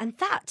create that. And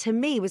that, to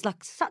me, was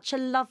like such a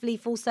lovely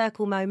full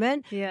circle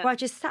moment where I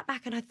just sat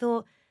back and I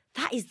thought,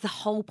 that is the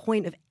whole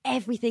point of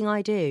everything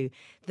I do,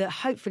 that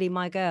hopefully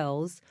my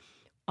girls,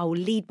 I will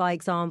lead by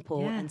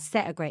example and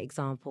set a great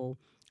example.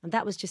 And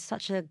that was just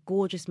such a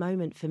gorgeous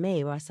moment for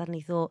me where I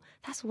suddenly thought,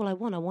 that's all I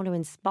want. I want to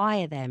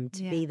inspire them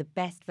to be the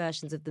best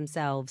versions of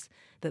themselves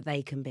that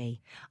they can be.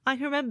 I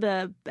can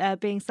remember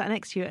being sat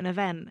next to you at an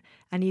event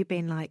and you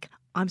being like,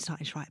 I'm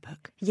starting to write a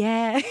book.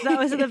 Yeah. That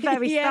was at the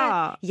very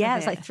start. Yeah,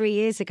 it's like 3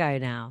 years ago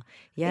now.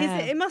 Yeah.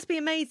 It must be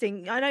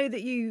amazing. I know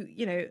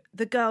that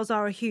the girls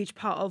are a huge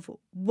part of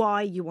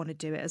why you want to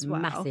do it as well.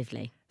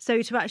 Massively.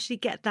 So to actually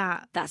get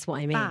that That's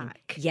what I mean.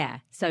 back. Yeah.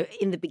 So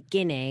in the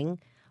beginning,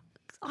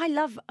 I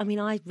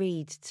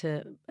read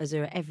to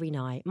Azura every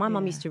night. My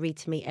mum used to read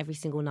to me every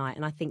single night,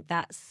 and I think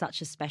that's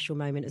such a special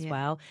moment as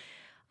well.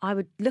 I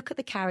would look at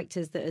the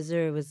characters that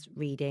Azura was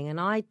reading,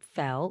 and I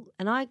felt,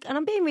 and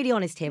I'm being really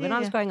honest here, when I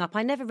was growing up,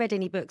 I never read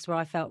any books where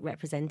I felt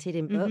represented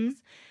in books. And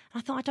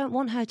I thought, I don't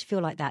want her to feel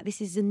like that. This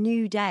is a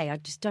new day. I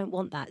just don't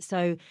want that.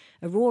 So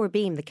Aurora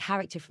Beam, the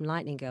character from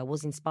Lightning Girl,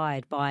 was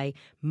inspired by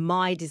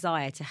my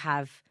desire to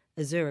have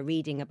Azura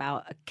reading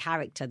about a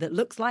character that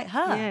looks like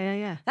her.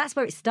 Yeah. That's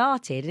where it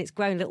started, and it's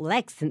grown little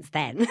legs since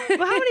then. Well,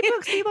 how many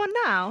books are you on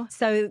now?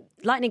 So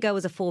Lightning Girl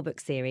was a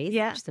 4-book series,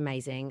 which is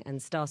amazing, and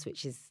Star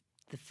Switch is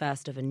the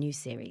first of a new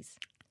series.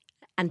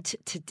 And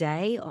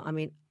today, I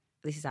mean,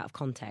 this is out of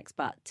context,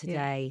 but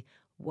today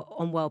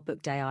on World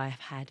Book Day, I have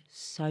had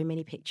so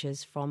many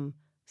pictures from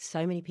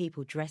so many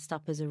people dressed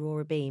up as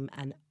Aurora Beam,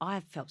 and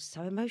I felt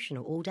so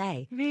emotional all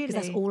day. Really? Because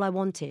that's all I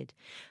wanted.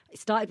 It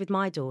started with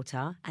my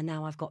daughter, and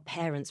now I've got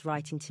parents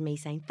writing to me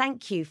saying,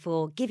 thank you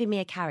for giving me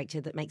a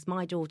character that makes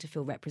my daughter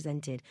feel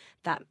represented.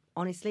 That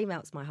honestly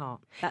melts my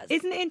heart.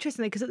 Isn't it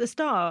interesting, because at the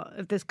start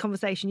of this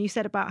conversation, you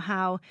said about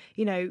how,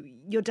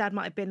 your dad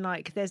might have been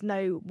like, there's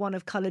no one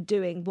of colour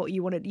doing what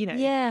you wanted,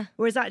 Yeah.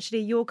 Whereas actually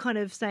you're kind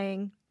of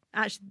saying,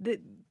 actually,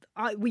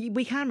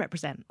 we can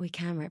represent. We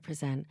can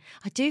represent.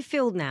 I do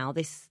feel now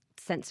this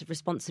sense of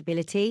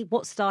responsibility.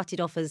 What started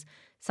off as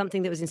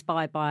something that was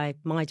inspired by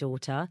my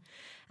daughter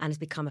and has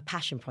become a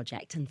passion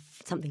project and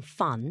something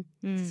fun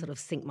to sort of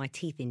sink my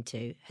teeth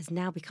into has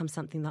now become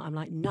something that I'm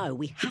like, no,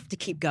 we have to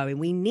keep going.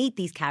 We need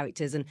these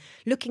characters. And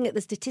looking at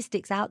the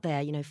statistics out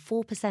there,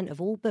 4% of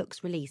all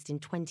books released in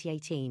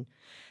 2018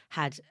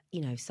 had,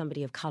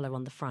 somebody of colour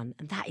on the front.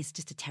 And that is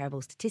just a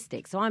terrible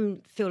statistic. So I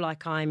feel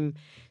like I'm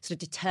sort of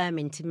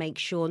determined to make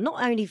sure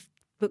not only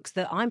books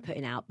that I'm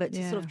putting out, but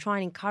to sort of try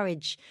and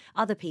encourage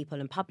other people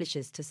and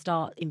publishers to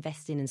start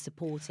investing and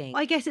supporting.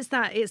 I guess it's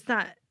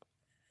that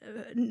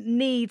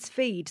needs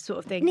feed sort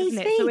of thing, Needs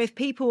isn't it? feed. So if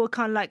people are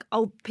kind of like,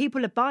 oh,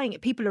 people are buying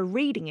it, people are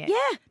reading it.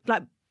 Yeah.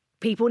 Like,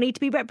 people need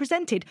to be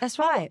represented. That's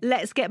right. Oh,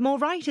 let's get more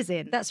writers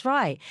in. That's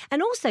right.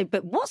 And also,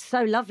 but what's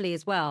so lovely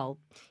as well,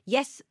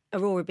 yes,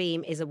 Aurora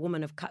Beam is a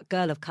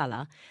girl of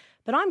colour,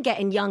 but I'm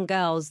getting young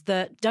girls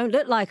that don't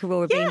look like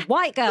Aurora Beam,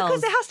 white girls.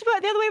 Because it has to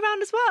work the other way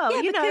around as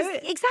well. Yeah,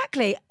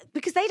 exactly.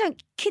 Because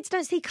kids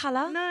don't see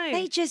colour. No.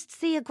 They just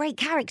see a great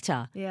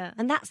character. Yeah.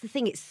 And that's the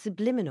thing, it's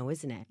subliminal,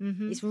 isn't it?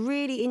 Mm-hmm. It's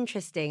really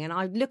interesting, and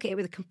I look at it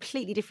with a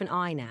completely different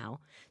eye now.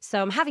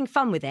 So I'm having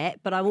fun with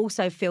it, but I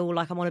also feel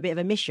like I'm on a bit of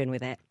a mission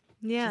with it.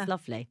 Yeah. Which is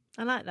lovely.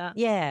 I like that.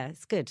 Yeah,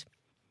 it's good.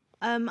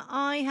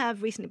 I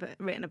have recently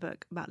written a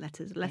book about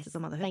letters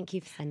on motherhood. Thank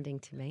you for sending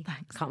to me.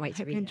 Thanks. Can't wait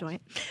to Hope read you enjoy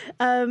it.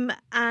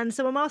 And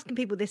so I'm asking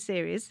people this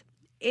series,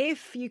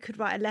 if you could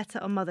write a letter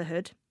on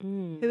motherhood,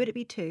 who would it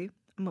be to,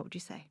 and what would you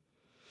say?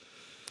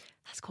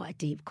 That's quite a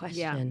deep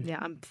question. Yeah,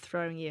 I'm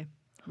throwing you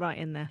right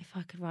in there. If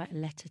I could write a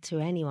letter to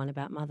anyone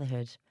about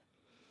motherhood.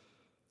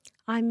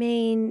 I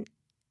mean,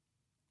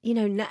 you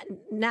know,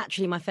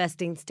 naturally my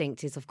first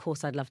instinct is, of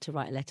course, I'd love to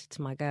write a letter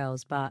to my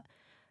girls, but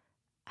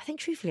I think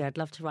truthfully I'd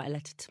love to write a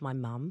letter to my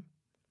mum,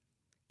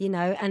 you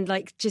know, and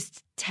like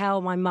just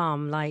tell my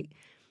mum, like,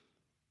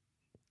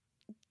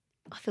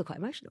 I feel quite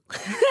emotional.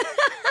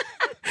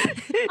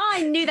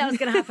 I knew that was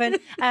going to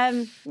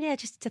happen. Yeah,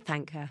 just to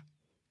thank her.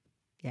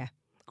 Yeah.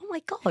 Oh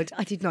my God,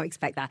 I did not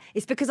expect that.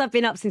 It's because I've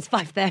been up since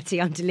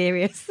 5:30. I'm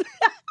delirious.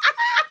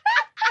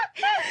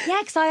 Yeah,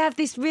 because I have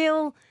this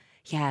real...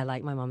 Yeah,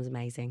 like my mum's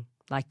amazing.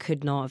 I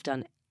could not have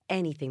done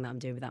anything that I'm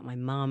doing without my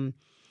mum.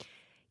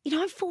 You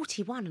know, I'm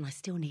 41 and I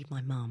still need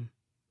my mum,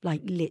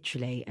 like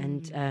literally.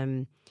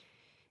 And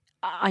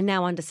I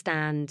now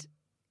understand,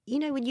 you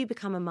know, when you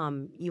become a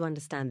mum, you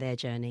understand their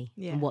journey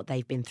and what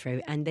they've been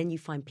through. And then you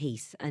find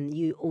peace and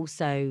you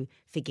also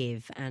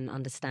forgive and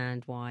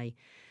understand why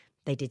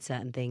they did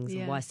certain things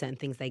and why certain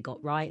things they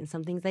got right and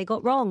some things they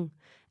got wrong.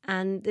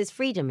 And there's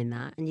freedom in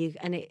that. And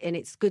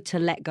it's good to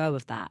let go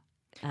of that.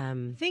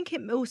 I think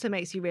it also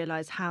makes you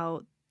realise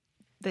how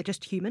they're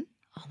just human.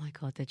 Oh my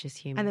God, they're just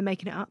human. And they're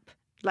making it up.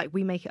 Like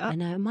we make it up. I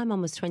know. My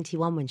mum was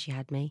 21 when she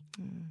had me.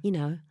 You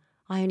know,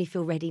 I only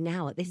feel ready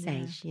now at this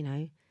age, you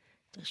know.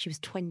 She was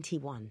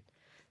 21.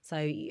 So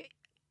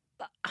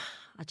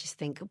I just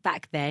think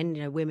back then,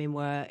 you know, women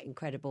were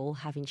incredible,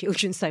 having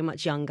children so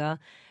much younger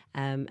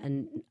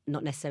and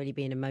not necessarily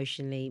being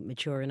emotionally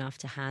mature enough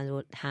to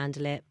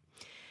handle it.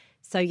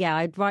 So, yeah,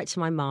 I'd write to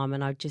my mum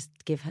and I'd just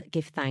give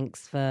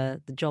thanks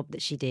for the job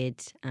that she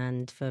did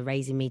and for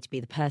raising me to be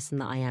the person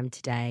that I am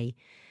today.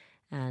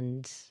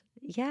 And,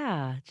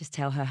 yeah, just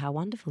tell her how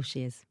wonderful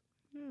she is.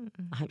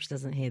 I hope she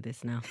doesn't hear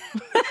this now.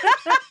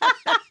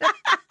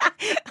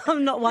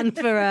 I'm not one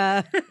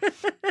for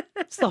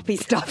sloppy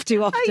stuff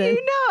too often. Are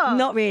you not?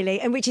 Not really.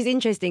 And which is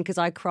interesting because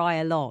I cry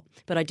a lot,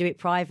 but I do it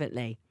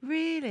privately.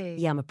 Really?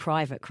 Yeah, I'm a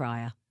private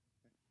crier.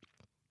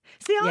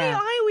 See,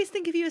 I always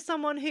think of you as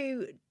someone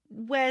who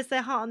wears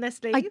their heart on their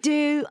sleeve. I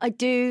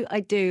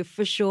do,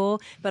 for sure.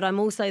 But I'm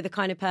also the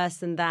kind of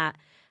person that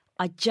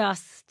I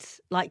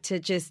just like to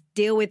just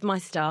deal with my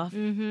stuff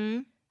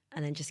and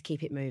then just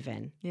keep it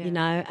moving, you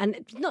know?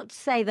 And not to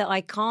say that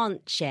I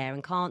can't share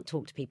and can't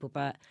talk to people,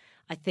 but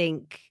I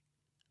think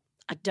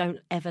I don't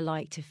ever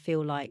like to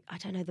feel like, I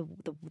don't know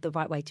the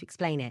right way to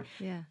explain it.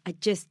 Yeah. I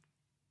just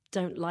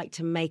don't like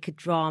to make a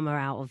drama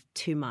out of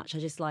too much. I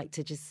just like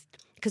to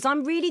because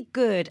I'm really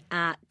good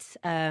at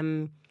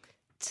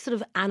sort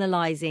of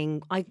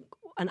analysing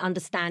and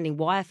understanding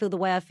why I feel the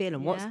way I feel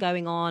and what's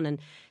going on. And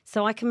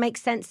so I can make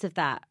sense of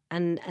that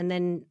and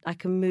then I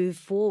can move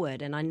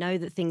forward and I know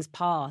that things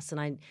pass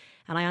and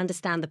I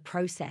understand the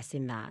process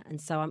in that.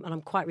 And so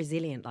I'm quite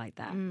resilient like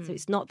that. So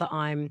it's not that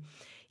I'm,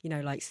 you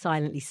know, like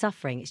silently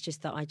suffering. It's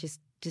just that I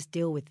just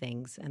deal with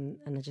things and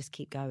I just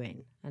keep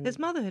going. And has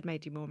motherhood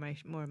made you more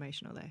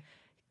emotional though?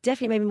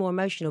 Definitely made me more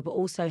emotional, but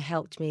also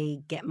helped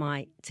me get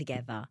my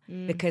together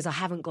because I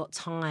haven't got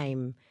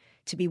time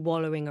to be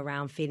wallowing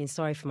around feeling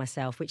sorry for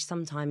myself, which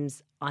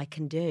sometimes I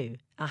can do.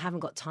 I haven't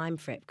got time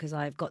for it because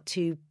I've got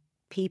two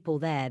people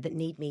there that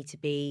need me to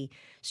be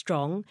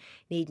strong,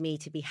 need me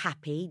to be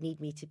happy, need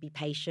me to be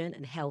patient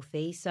and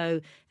healthy. So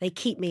they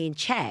keep me in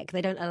check.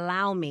 They don't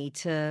allow me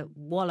to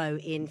wallow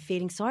in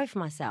feeling sorry for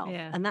myself.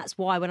 Yeah. And that's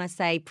why when I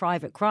say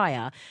private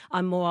crier,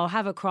 I'll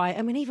have a cry.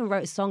 I mean, I even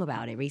wrote a song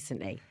about it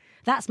recently.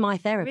 That's my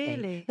therapy.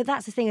 Really? But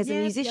that's the thing as a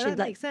musician. Yeah,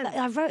 that makes sense.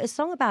 I wrote a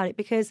song about it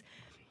because...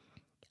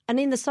 And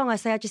in the song, I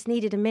say I just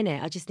needed a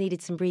minute. I just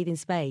needed some breathing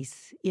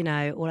space. You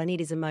know, all I need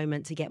is a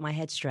moment to get my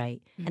head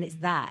straight. And it's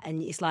that.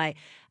 And it's like,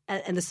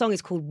 and the song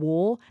is called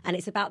War. And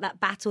it's about that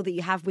battle that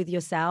you have with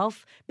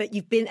yourself. But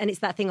and it's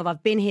that thing of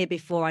I've been here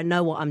before. I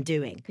know what I'm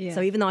doing. Yeah.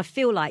 So even though I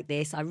feel like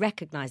this, I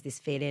recognize this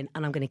feeling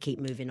and I'm going to keep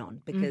moving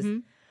on. Because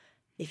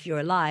if you're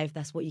alive,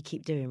 that's what you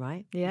keep doing,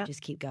 right? Yeah. You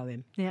just keep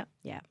going. Yeah.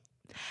 Yeah.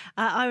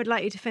 I would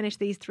like you to finish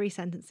these 3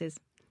 sentences.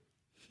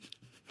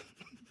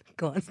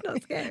 Go on. It's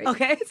not scary.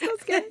 Okay, it's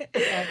not scary.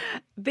 Okay.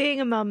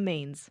 Being a mum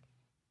means?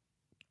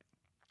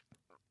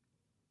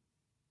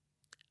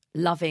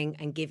 Loving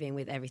and giving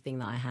with everything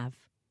that I have.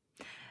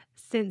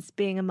 Since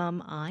being a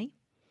mum, I?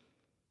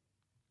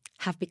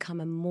 Have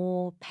become a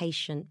more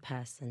patient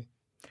person.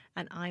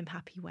 And I'm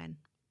happy when?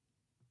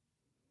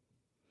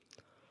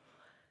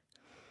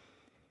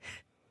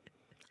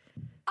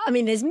 I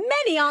mean, there's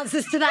many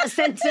answers to that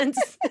sentence.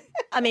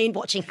 I mean,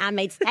 watching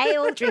Handmaid's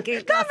Tale, drinking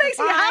a glass That makes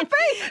of you wine.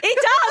 happy? It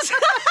does.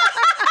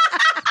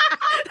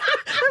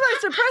 The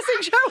most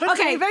depressing show on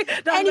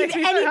TV. That makes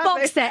me so any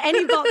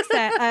happy. box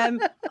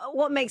set.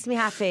 What makes me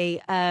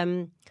happy?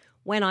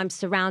 When I'm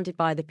surrounded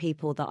by the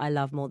people that I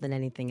love more than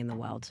anything in the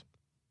world.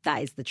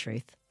 That is the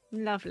truth.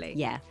 Lovely.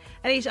 Yeah.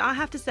 Alicia, I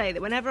have to say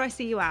that whenever I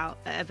see you out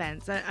at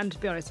events, and to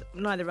be honest,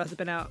 neither of us have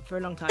been out for a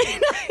long time,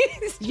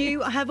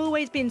 you have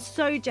always been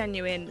so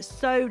genuine,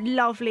 so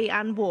lovely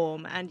and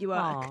warm, and you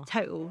are a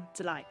total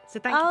delight. So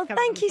thank you for coming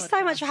thank on you the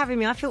so podcast. much for having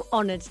me. I feel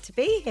honoured to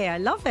be here. I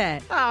love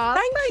it.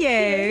 Thank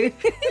you.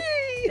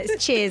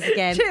 Let's cheers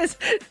again. Cheers.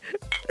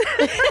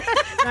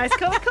 Nice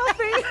cup of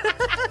coffee.